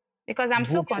 Because I'm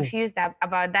so confused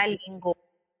about that lingo.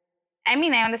 I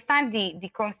mean, I understand the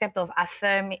concept of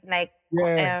affirming, like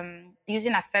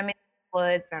using affirmative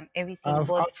words and everything.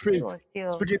 But still.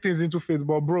 Speaking things into faith,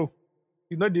 but bro,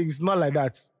 it's not like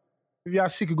that. If you are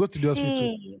sick, you go to the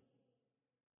hospital.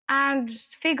 And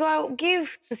give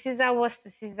to Caesar what's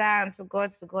to Caesar and to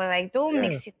God. Like, don't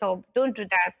mix it up. Don't do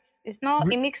that. It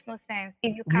makes no sense.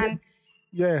 If you can.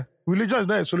 Yeah. Religion is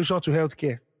not a solution to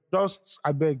healthcare. Just,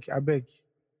 I beg. I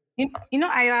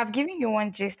have given you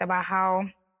one gist about how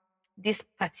this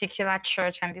particular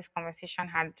church and this conversation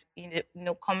had,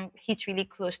 hit really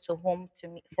close to home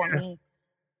for me.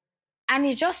 And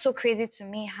it's just so crazy to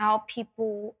me how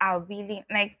people are really,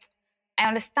 like, I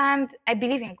understand, I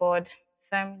believe in God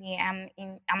firmly. I'm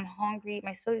hungry.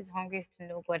 My soul is hungry to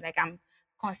know God. Like,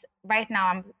 right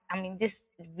now I'm in this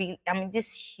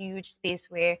huge space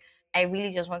where I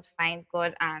really just want to find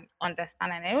God and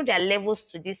understand. And I know there are levels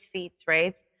to this faith,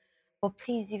 right? But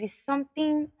please, if it's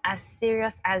something as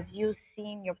serious as you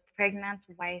seeing your pregnant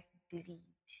wife bleed,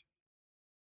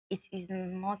 it is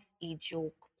not a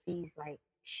joke. Please, like,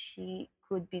 she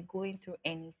could be going through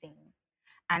anything.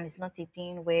 And it's not a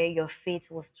thing where your faith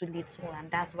was too little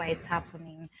and that's why it's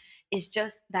happening. It's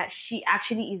just that she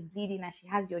actually is bleeding and she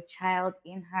has your child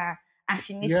in her and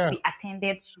she needs to be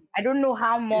attended to. I don't know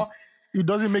how more. It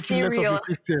doesn't make you less of a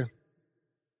Christian.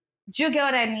 Do you get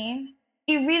what I mean?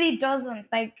 It really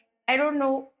doesn't. Like, I don't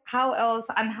know how else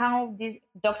and how these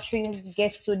doctrines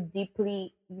get so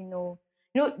deeply,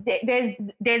 there's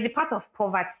the part of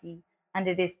poverty and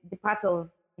there's the part of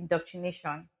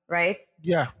indoctrination, right?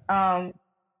 Yeah.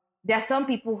 There are some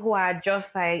people who are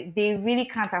just like, they really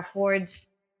can't afford,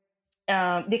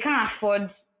 to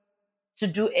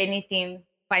do anything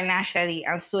financially.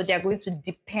 And so they're going to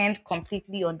depend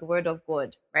completely on the word of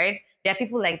God, right? There are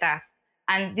people like that.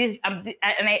 And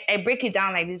I break it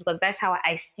down like this because that's how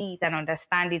I see it and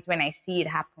understand it when I see it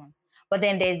happen. But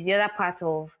then there's the other part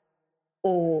of,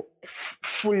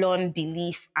 full-on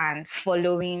belief and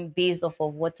following based off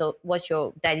of what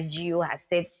your daddy Gio has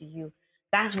said to you.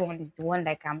 That's the one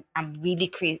like I'm really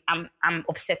crazy. I'm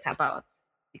upset about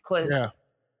because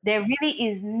there really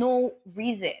is no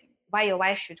reason why your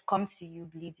wife should come to you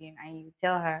bleeding and you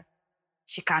tell her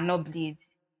she cannot bleed.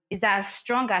 Is that as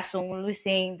strong as someone who's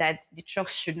saying that the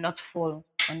trucks should not fall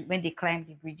when they climb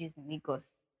the bridges in Lagos?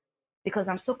 Because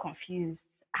I'm so confused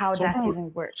how that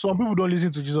even works. Some people don't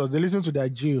listen to Jesus; they listen to their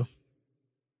Gio.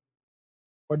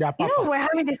 or their You papa. know, we're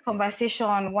having this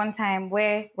conversation one time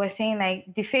where we're saying like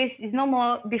the face is no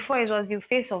more. Before it was the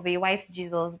face of a white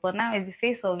Jesus, but now it's the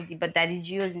face of the Daddy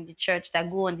Jews in the church that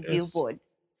go on the Yes, billboards.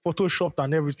 photoshopped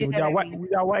and Do everything you get what I mean? with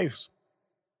their wives.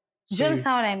 Do you Say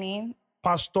understand what I mean?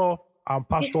 pastor and This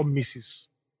pastor Mrs.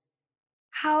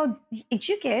 how did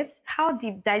you get how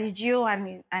the Daddy Gio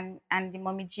and the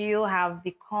Mommy Gio have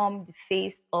become the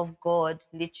face of God,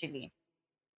 literally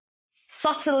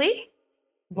subtly,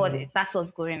 but Mm. that's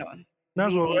what's going on.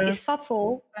 That's Really, what. it's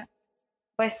subtle,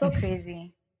 but it's so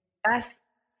crazy. That's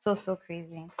so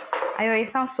crazy. I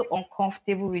always sound so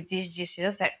uncomfortable with this gist. You're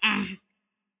just like,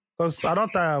 Because I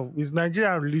don't think with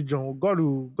Nigerian religion, God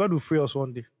will free us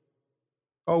one day.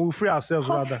 Or we'll free ourselves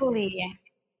rather. hopefully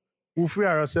We'll free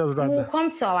ourselves we'll rather.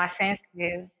 come to our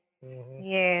senses. Mhm.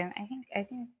 Yeah, I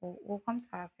think we'll come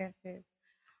to our senses.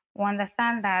 We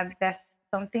understand that there's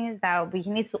some things that we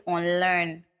need to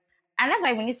unlearn. And that's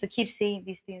why we need to keep saying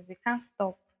these things. We can't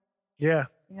stop, Yeah.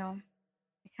 you know,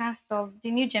 we can't stop. The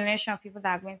new generation of people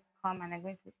that are going to come and are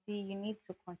going to see, you need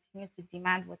to continue to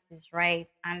demand what is right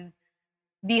and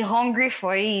be hungry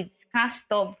for it. Can't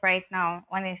stop right now,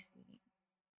 honestly.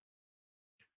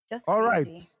 Just All right.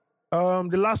 crazy.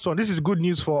 The last one. This is good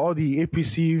news for all the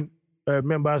APC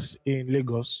members in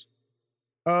Lagos.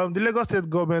 The Lagos state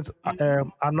government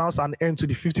announced an end to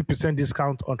the 50%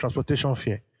 discount on transportation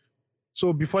fare.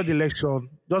 So before the election,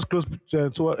 just close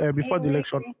before the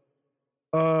election,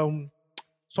 um,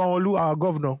 Sanwo-Olu, our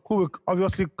governor, who we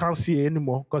obviously can't see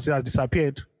anymore because he has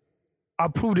disappeared,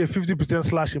 approved a 50%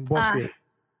 slash in bus fare.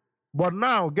 But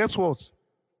now, guess what?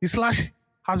 The slash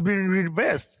has been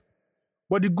reversed.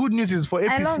 But the good news is for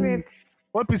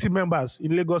APC members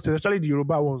in Lagos, especially the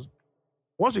Yoruba ones,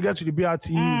 once you get to the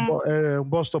BRT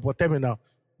bus stop or terminal,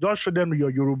 just show them your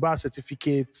Yoruba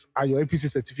certificate and your APC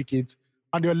certificate,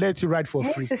 and they'll let you ride for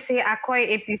free. To say Akoi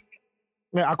APC.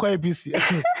 Yeah, Akoi APC.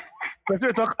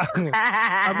 Talk.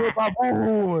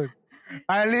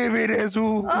 I live in a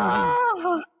zoo.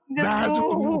 Oh, That's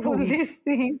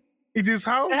listen. It is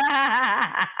how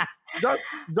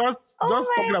just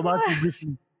talking about it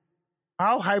briefly.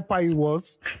 How hyper he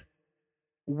was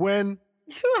when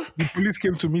the police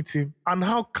came to meet him, and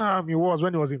how calm he was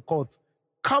when he was in court.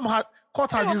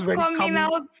 Court has this very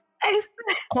calming.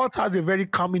 Court has a very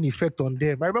calming effect on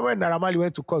them. I remember when Naira Marley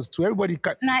went to court too. Everybody,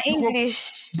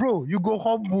 English, bro, you go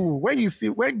humble.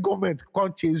 When government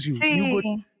can't chase you, you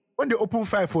go. When they open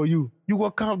fire for you, you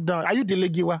go calm down. Are you the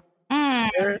Legiwa?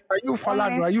 Are you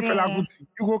Falado? Are you Felaguti?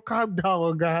 You go calm down,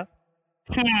 Oga.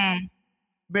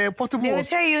 But Portable they will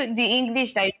tell you the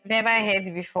English that you've never heard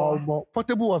before.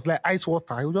 Portable was like ice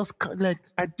water. It was just like,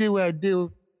 I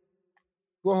do.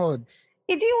 God.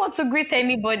 He didn't want to greet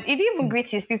anybody. He didn't even greet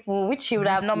his people, which he would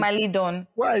have normally done.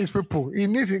 Why his people? He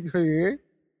needs it. You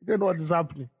don't know what is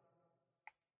happening.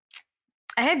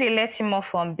 I heard they let him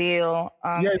off on bail.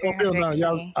 Yeah, it's on bail now.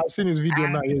 Yeah, I've seen his video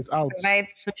now. Yeah, it's out. Provide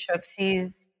 2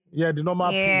 shorties. Yeah, the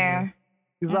normal. Yeah,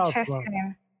 he's out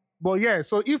now. But yeah,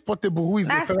 so if Portable, who is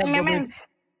the federal government,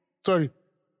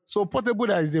 so Portable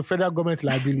that is the federal government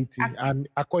liability and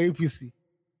Akoi APC,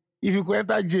 if you could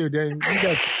enter jail, then you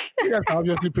guys can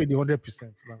obviously pay the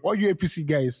 100% now. All you APC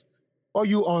guys, all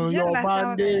you on your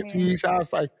mandate, we shall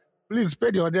say, please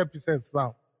pay the 100%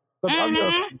 now. Because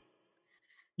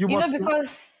obviously,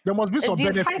 because there must be some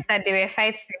benefit. Fight that they were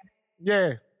fighting.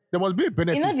 Yeah, there must be a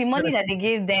benefit. You know the money that they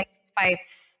gave them to fight.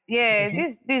 Yeah,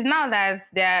 this now that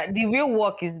the real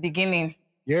work is beginning.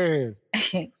 Yeah.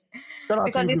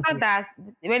 Because they thought that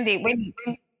when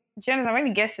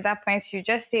it gets to that point, you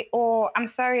just say, "Oh, I'm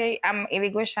sorry, I'm a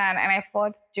Lagosian and I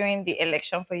fought during the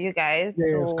election for you guys."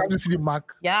 Yes, so, can't you see the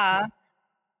mark? Yeah.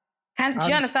 Do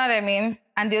you understand what I mean?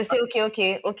 And they'll say,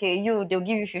 okay, they'll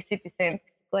give you 50%.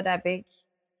 God, I beg.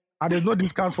 And there's no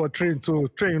discounts for train, so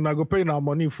train, I go pay our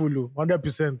money full,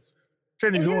 100%.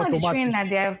 Train is not automatic. The train that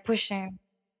they are pushing.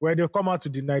 Well, they'll come out to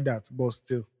deny that, but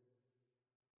still.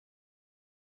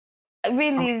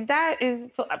 Really,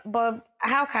 but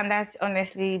how can that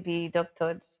honestly be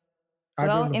doctored?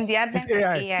 Well, in the advent of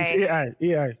AI. It's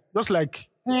AI. Just like,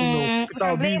 Peter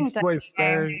Obi's voice,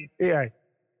 AI.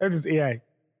 That is AI.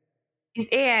 It's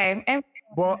AI.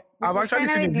 But I've actually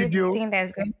seen a video. Thing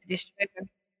that's going to destroy them.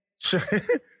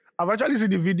 I've actually seen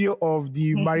the video of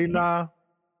the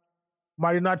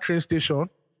Marina train station.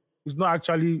 It's not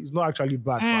actually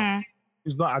bad.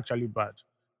 It's not actually bad.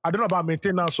 I don't know about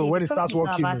maintenance, so when it starts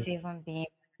working,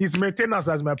 it's maintenance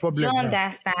that's my problem. You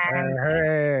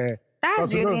understand?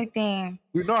 That's the only thing.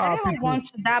 We know how people gone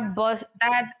to that bus.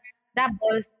 That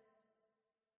bus.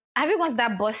 Have you gone to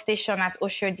that bus station at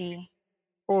Oshodi?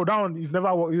 Oh, that one is never.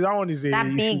 That one is a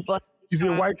big bus. It's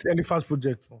a white elephant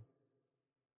project.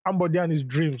 Ambody and his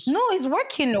dreams. No, it's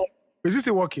working. No. Is it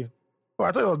still working? Oh,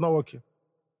 I thought it was not working.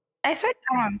 I swear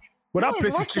down. But No, that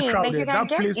place is still crowded. Like you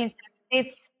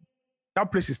can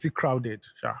that place is still crowded,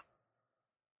 sure.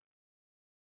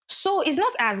 So it's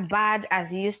not as bad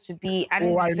as it used to be.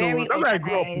 And I know. That's where I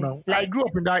grew up now. Like, I grew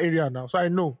up in that area now, so I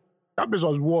know. That place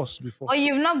was worse before. Oh,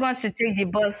 you've not gone to take the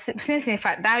bus since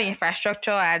that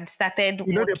infrastructure had started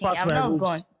working. I've not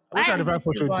gone. Why are they fine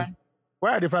for Shodi?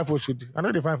 Why are they fine for Shodi? I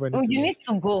know they fine for anything. You need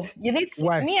to go. You need to.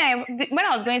 Why? When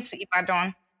I was going to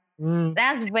Ibadan,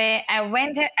 that's where I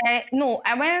went. When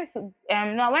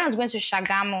I was going to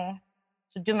Shagamu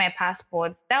to do my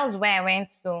passport, that was where I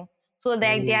went to. So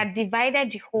they are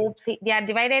divided the whole place. They are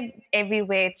divided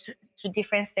everywhere to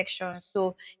different sections.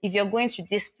 So if you're going to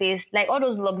this place, like all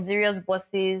those luxurious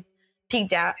buses, pick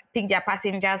their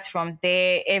passengers from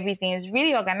there. Everything is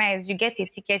really organized. You get a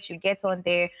ticket, you get on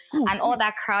there, and all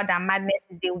that crowd and madness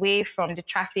is away from the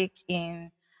traffic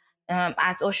in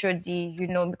at Oshodi.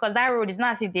 Because that road is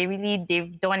not as if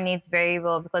they've done it very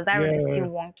well, because that road is still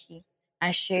wonky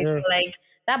and shit. So like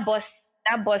that bus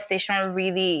station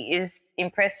really is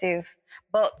impressive.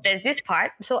 But there's this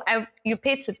part. So you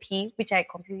pay to pee, which I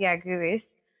completely agree with.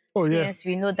 Oh yeah. Since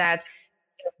we know that.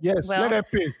 Yes, let them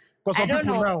pay. Because some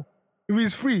people now, if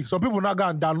it's free, some people now go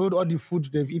and download all the food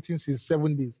they've eaten since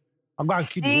 7 days. I'm going to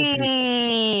keep the whole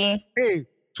place. Hey,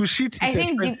 to shit is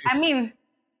expensive.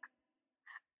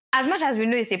 As much as we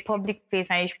know it's a public place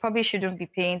and you probably shouldn't be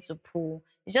paying to pool,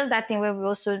 it's just that thing where we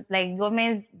also, like,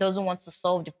 government doesn't want to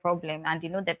solve the problem, and they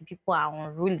know that people are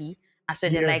unruly, and so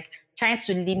they're like trying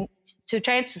to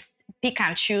pick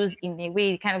and choose in a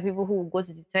way the kind of people who will go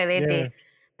to the toilet there.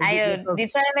 The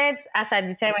toilet, as at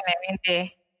the time when I went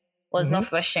there, was not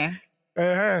flushing.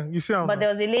 You see, but there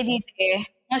was a lady there.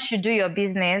 Once you do your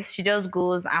business, she just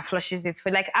goes and flushes it.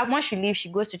 For like once you leave, she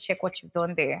goes to check what you've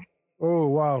done there. Oh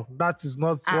wow, that is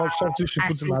not something she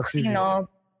put in her CV.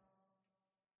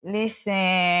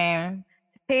 Listen,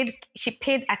 she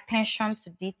paid attention to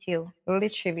detail,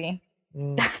 literally.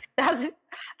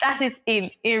 That's it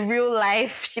in real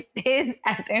life. She pays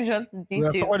attention to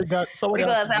detail. Yeah, somebody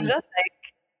because I'm just like,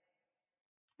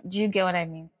 do you get what I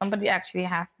mean? Somebody actually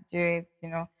has to do it,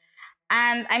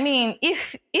 And I mean,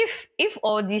 if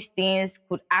all these things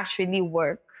could actually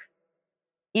work,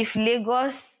 if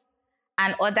Lagos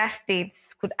and other states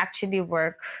could actually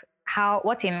work,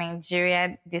 what in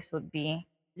Nigeria this would be.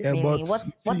 Yeah, really. but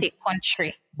what a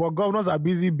country. But governors are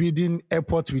busy building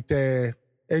airports with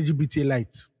LGBT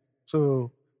lights.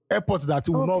 So airports that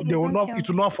it will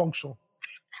not function.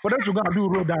 For them to go and do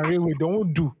road and railway, they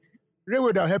won't do.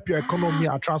 Railway that help your economy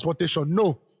and transportation.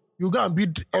 No, you go and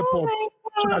build airports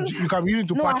so that you can be using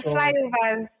to park your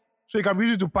flyovers. So you can be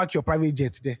using to park your private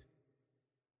jets there.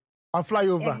 And fly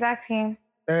over. Exactly.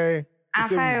 And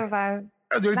flyover.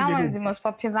 That one is the most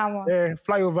popular one.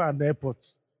 Fly over and the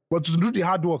airports. But to do the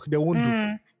hard work, they won't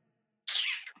do.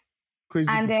 Crazy.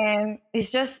 And then it's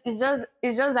just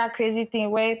that crazy thing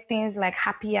where things like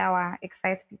happy hour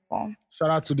excite people. Shout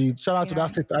out to that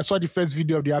state. I saw the first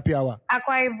video of the happy hour.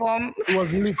 Akwa Ibom. It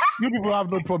was lit. You people have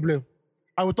no problem.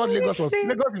 And we thought Lagos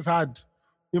is hard.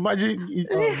 Imagine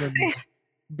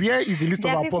beer is the least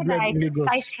of our problem in Lagos.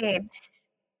 Excited.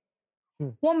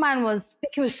 One man was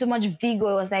speaking with so much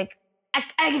vigor. It was like,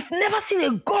 I've never seen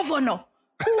a governor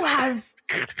who has.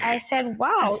 I said,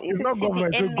 wow. It's not governor,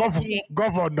 it's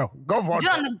governor.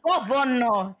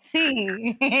 Governor. See,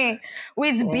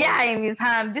 with beer in his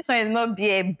hand. This one is not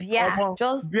beer.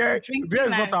 Just beer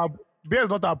is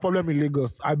not our problem in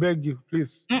Lagos. I beg you,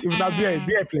 please. If not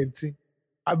beer plenty.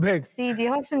 I beg. See, the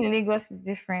hustle in Lagos is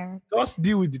different. Just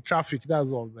deal with the traffic.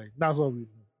 That's all, man. That's all we do.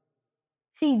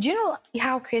 See, do you know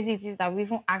how crazy it is that we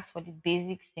even ask for the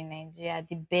basics in Nigeria,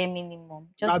 the bare minimum?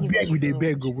 Just beg with the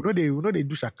beg. We know they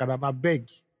do shakara. I beg.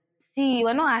 See,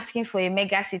 we're not asking for a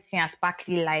mega city and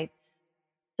sparkly lights.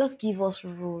 Just give us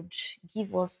road,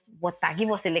 give us water, give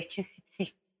us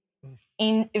electricity.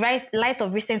 In light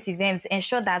of recent events,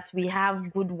 ensure that we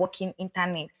have good working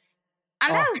internet.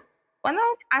 And we're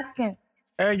not asking.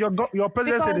 And your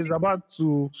president said is about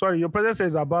to. Sorry, your president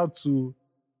says about to.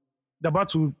 They're about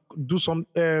to do some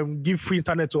give free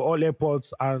internet to all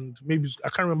airports, and maybe I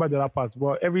can't remember the other part,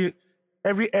 but every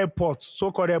airport,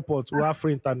 so-called airport, will have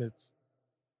free internet.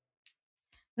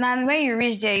 Now, when you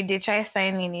reach there, they try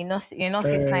signing. You're not signing.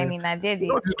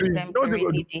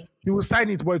 You will sign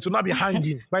it, but it will not be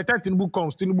hanging. By the time Tinubu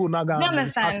comes, Tinubu will not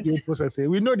start the process.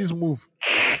 We know this move.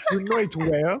 We know it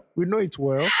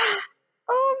well.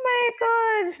 Oh my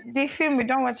God! The film we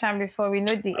don't watch them before. We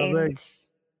know the end.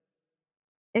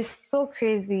 It's so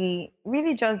crazy.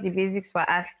 Really just the basics we're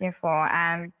asking for,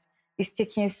 and it's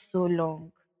taking so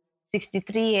long.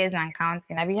 63 years and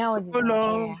counting. I mean, how old is So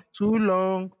long, Nigeria? too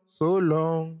long, so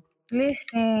long.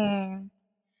 Listen,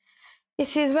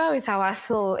 it is well with our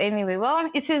soul anyway. Well,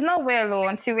 it is not well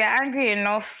until we are angry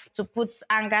enough to put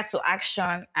anger to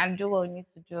action and do what we need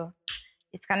to do.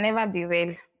 It can never be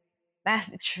well. That's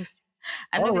the truth.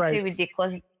 I know All we say right.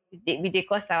 we dey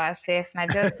cause ourselves. Now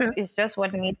just it's just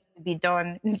what needs to be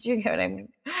done. Do you get what I mean?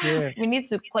 Yeah. We need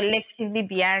to collectively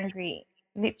be angry,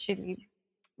 literally.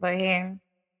 But yeah,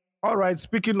 All right.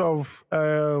 Speaking of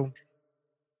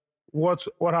what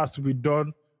has to be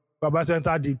done, we're about to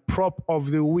enter the prop of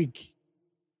the week.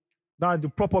 Now the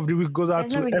prop of the week goes out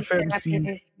there's no to really therapy FMC.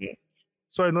 this week.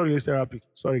 Sorry, not release therapy.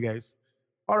 Sorry, guys.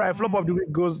 All right, flop of the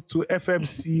week goes to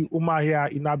FMC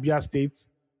Umahia in Abia State.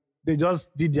 They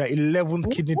just did their 11th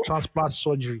kidney transplant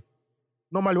surgery.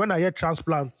 Normally, when I hear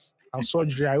transplant and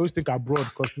surgery, I always think abroad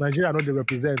because Nigeria know they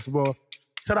represent. But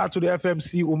shout out to the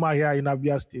FMC Umahia in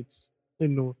Abia State. You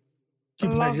know, keep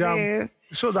Love Nigeria. it.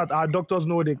 It shows that our doctors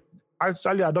know they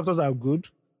actually our doctors are good,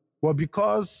 but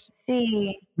because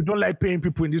See, we don't like paying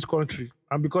people in this country,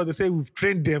 and because they say we've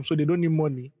trained them so they don't need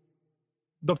money,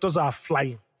 doctors are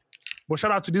flying. But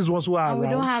shout out to these ones who are and we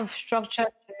don't around. have structure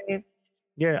to it.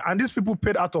 Yeah, and these people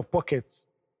paid out of pocket.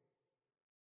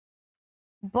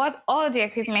 Bought all the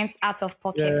equipment out of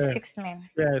pocket. Yeah. 6 men.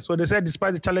 Yeah, so they said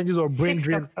despite the challenges of brain Six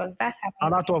drain doctors. That's and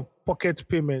happening. out of pocket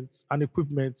payments and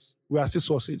equipment, we are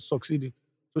still succeeding.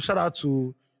 So shout out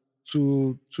to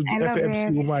the I love FMC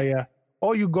it. woman here.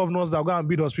 All you governors that are going to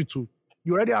build hospital,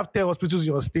 you already have 10 hospitals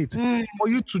in your state. For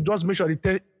you to just make sure those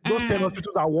 10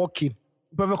 hospitals are working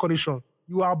in perfect condition,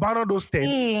 you abandon those 10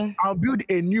 See, and build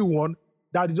a new one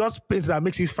that just paints that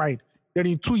makes it fine. Then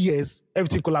in 2 years,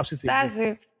 everything collapses again. that's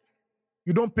it.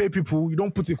 You don't pay people, you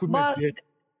don't put equipment But there.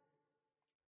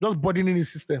 Just burdening the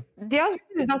system. the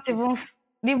hospital is not even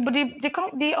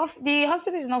the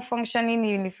hospital is not functioning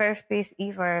in the first place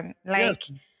even. Yes. Like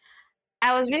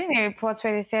I was reading a report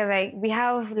where they said like we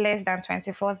have less than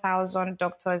 24,000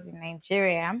 doctors in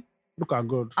Nigeria. Look at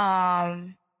God.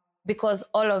 Because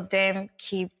all of them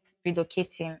keep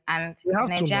relocating and We have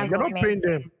to, Nigerian man. You're not government paying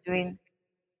them. is doing.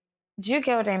 Do you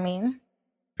get what I mean?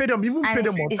 Pay them, even And pay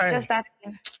them on it's time. just that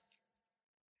thing.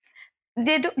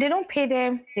 They don't pay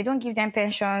them. They don't give them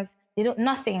pensions. They don't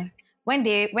nothing. When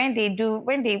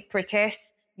they protest,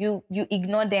 you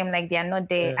ignore them like they are not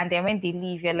there. Yeah. And then when they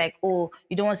leave, you're like, oh,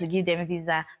 you don't want to give them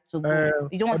visa to go.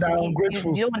 You don't want But to they're give,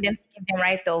 ungrateful. you don't want them to give them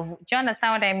right of. Do you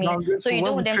understand what I mean? They're So you ungrateful don't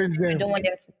when want we them change to, you them. don't want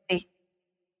them to stay.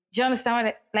 Do you understand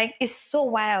what like it's so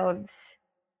wild.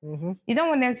 You don't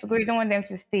want them to go, you don't want them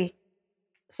to stay.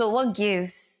 So what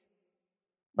gives?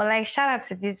 But like shout out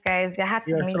to these guys, their hearts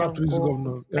Yeah, made shout out of to these gold.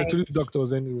 governors. Like To these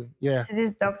doctors anyway. Yeah. to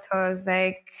these doctors,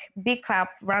 like big clap,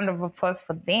 round of applause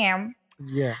for them.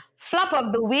 Yeah. Flop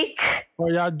of the week. Oh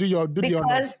yeah, do the honors.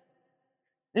 Because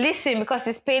listen, because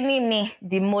it's paining me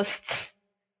the most.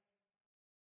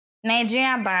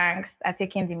 Nigerian banks are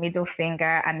taking the middle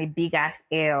finger and the big ass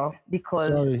L because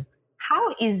Sorry.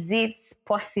 how is it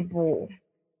possible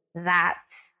that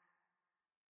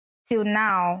till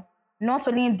now, not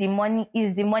only the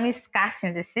money scarce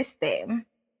in the system,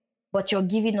 but you're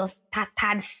giving us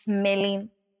tattered, smelling,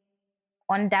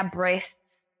 under breast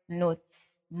notes,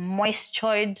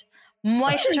 moistured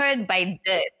by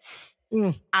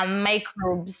dirt and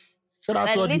microbes. Shout out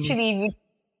Like to all literally,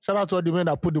 shout out to all the men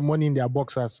that put the money in their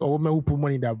boxers or women who put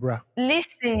money in their bra.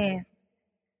 listen,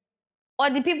 or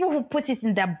the people who put it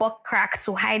in their butt crack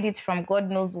to hide it from God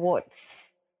knows what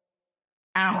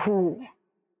and who.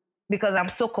 Because I'm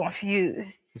so confused.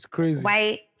 It's crazy.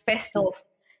 Why? First off,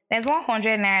 there's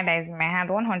 100 naira that is in my hand,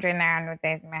 100 naira note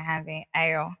that is in my hand in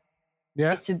Ayo.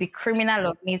 Yeah. It would be criminal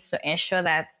of me to ensure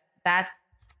that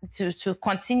to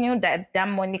continue that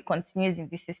money continues in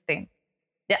the system.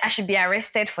 That I should be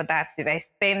arrested for that if I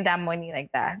spend that money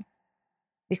like that.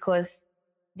 Because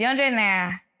the 100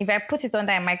 naira, if I put it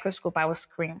under a microscope, I will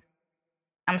scream.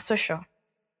 I'm so sure.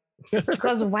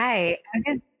 Because why?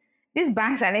 And these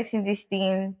banks are letting this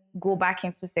thing go back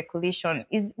into circulation.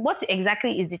 Is what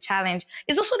exactly is the challenge?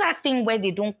 It's also that thing where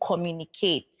they don't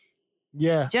communicate.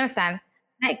 Yeah. Do you understand?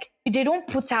 Like they don't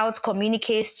put out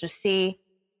communiques to say,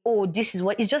 oh, this is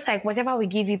what it's just like whatever we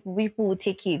give people will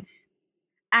take it.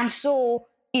 And so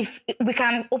if we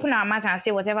can open our mouth and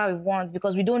say whatever we want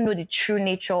because we don't know the true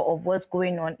nature of what's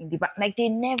going on in the back. Like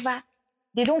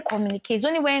they don't communicate. It's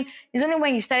only when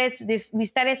we started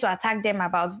to attack them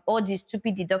about all these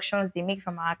stupid deductions they make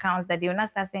from our accounts that they will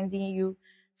not start sending you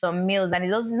some mails. And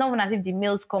it's not even as if the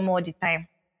mails come all the time.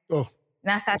 Oh.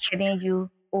 Now start telling you,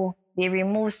 oh, they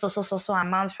remove so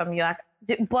amount from your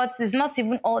account. But it's not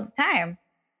even all the time.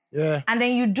 Yeah. And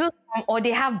then you do some, or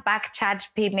they have back charge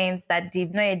payments that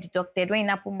they've not yet deducted. When you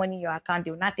not put money in your account,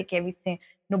 they will not take everything.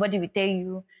 Nobody will tell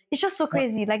you. It's just so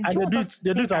crazy. Like, and they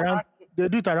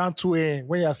do it around 2 a.m.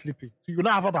 when you're sleeping. So you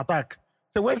don't have an attack.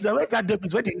 So where's that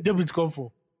debit? Where did the debit come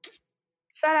from?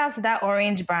 Shout out to that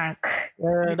Orange Bank.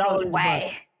 That Orange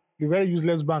Bank. The very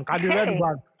useless bank. And the red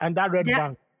bank. And that red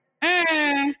bank.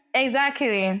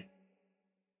 Exactly.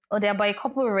 Oh, they're by a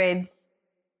couple reds.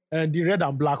 And the red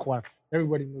and black one.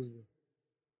 Everybody knows them.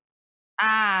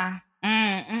 Man,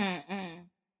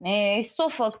 it's so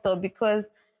fucked up because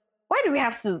why do we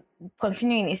have to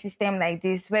continue in a system like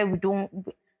this where we don't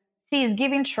see? It's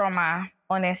giving trauma.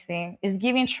 Honestly, it's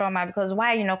giving trauma because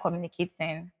why are you not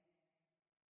communicating?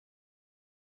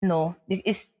 No,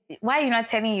 it's why are you not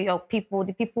telling your people,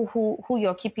 the people who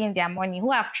you're keeping their money,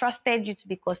 who have trusted you to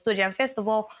be custodians? First of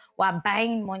all, we're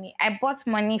buying money. I bought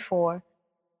money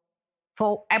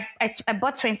I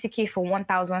bought 20K for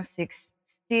 1,006.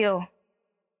 Still,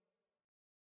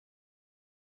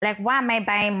 like, why am I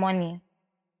buying money?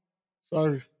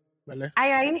 Sorry, Bele.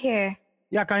 Are you here?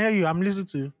 Yeah, I can hear you. I'm listening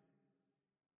to you.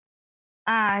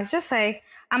 It's just like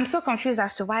I'm so confused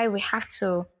as to why we have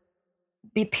to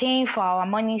be paying for our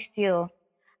money still.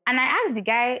 And I asked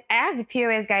the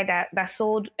POS guy that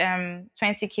sold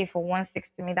 20K for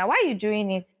 160 to me, that why are you doing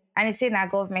it? And he said, "Nah,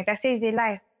 government." I said, "It's a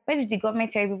lie. Where did the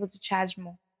government tell people to charge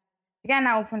more?" The guy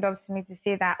now opened up to me to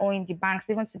say that, in the banks,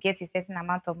 even to get a certain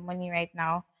amount of money right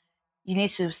now, you need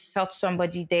to sort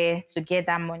somebody there to get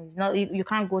that money. It's not, you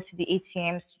can't go to the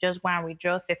ATMs to just go and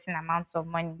withdraw certain amounts of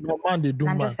money. No, man, they do.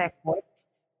 I'm just like, what?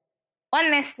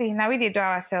 Honestly, now we they do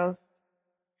ourselves.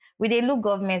 We they look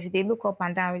governments, we they look up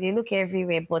and down, we they look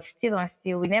everywhere, but still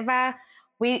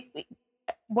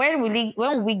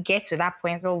when we get to that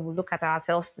point where we look at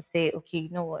ourselves to say, okay, you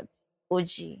know what,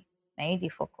 OG, now you they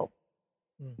fuck up.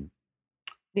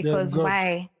 Because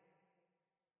why?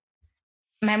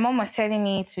 My mom was telling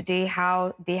me today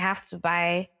how they have to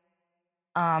buy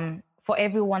for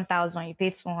every 1,000 you pay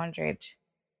 200.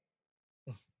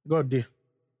 God day.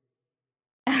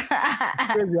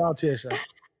 Crazy out here, sir.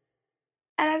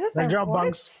 And I just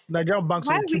Nigerian banks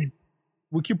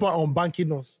will keep on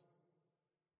banking us.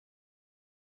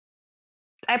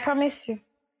 I promise you.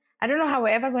 I don't know how we're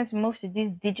ever going to move to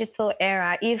this digital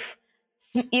era if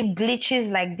glitches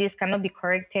like this cannot be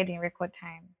corrected in record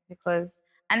time.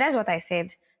 And that's what I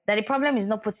said, that the problem is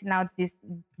not putting out this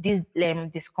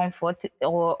discomfort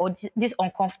or these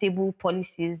uncomfortable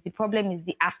policies. The problem is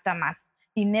the aftermath.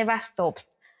 It never stops.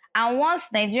 And once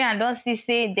Nigerians don't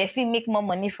say they feel make more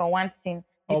money from one thing,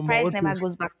 the price never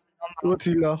goes back to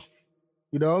normal.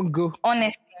 You don't go.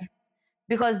 Honestly.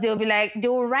 Because they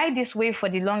will ride this wave for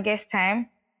the longest time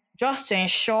just to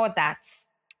ensure that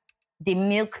they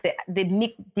milk the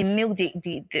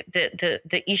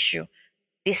issue.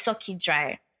 They suck it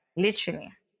dry,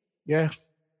 literally. Yeah.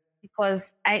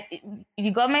 Because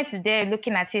the government is there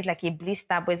looking at it like a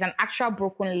blister, but it's an actual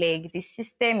broken leg. The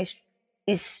system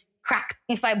is cracked.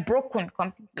 In fact, broken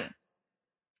completely.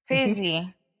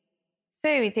 Crazy. So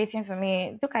irritating for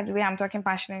me. Look at the way I'm talking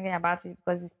passionately about it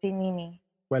because it's paining me.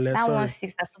 Well, that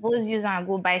 160, I suppose use and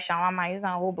go buy shawarma, use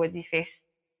and whole body face.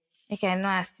 Make I know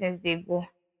as things they go.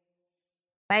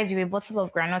 By the way, bottle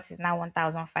of granite is now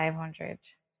 1,500.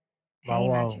 Can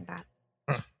you imagine that?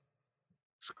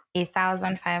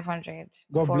 1,500.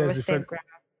 God bless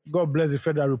the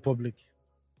Federal Republic.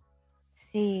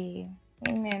 See,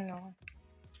 amen.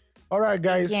 All right,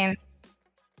 guys. Again.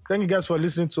 Thank you guys for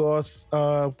listening to us.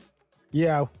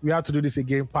 Yeah, we have to do this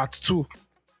again, part 2.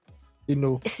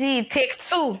 See, take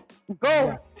 2. Go.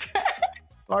 Yeah.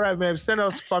 All right, man. Send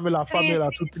us famila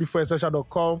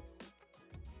 234essential.com.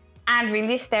 And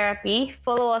Release Therapy.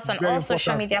 Follow us on all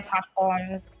social media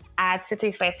platforms at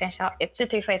 234 Essential. It's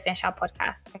 234 Essential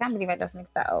Podcast. I can't believe I just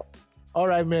mixed that up. All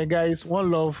right, man, guys.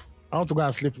 One love. I want to go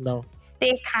and sleep now.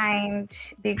 Stay kind.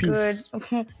 Be Peace.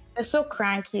 Good. You're so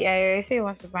cranky. I say you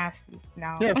want to go and sleep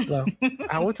now. Yes, now.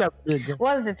 And what's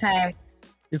the time?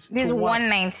 It's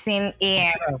 1:19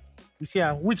 a.m. You see,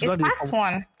 which it's past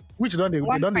 1. Which don't they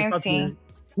start to,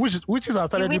 which is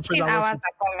started doing praise and worship.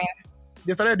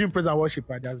 They started doing praise and worship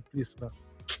at their place now.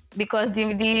 Because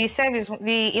the service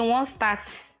it won't start.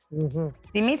 Mm-hmm.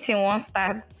 The meeting won't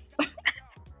start.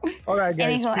 All right,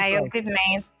 guys. Anyhow, good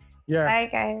night. Yeah. Bye,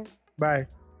 guys. Bye.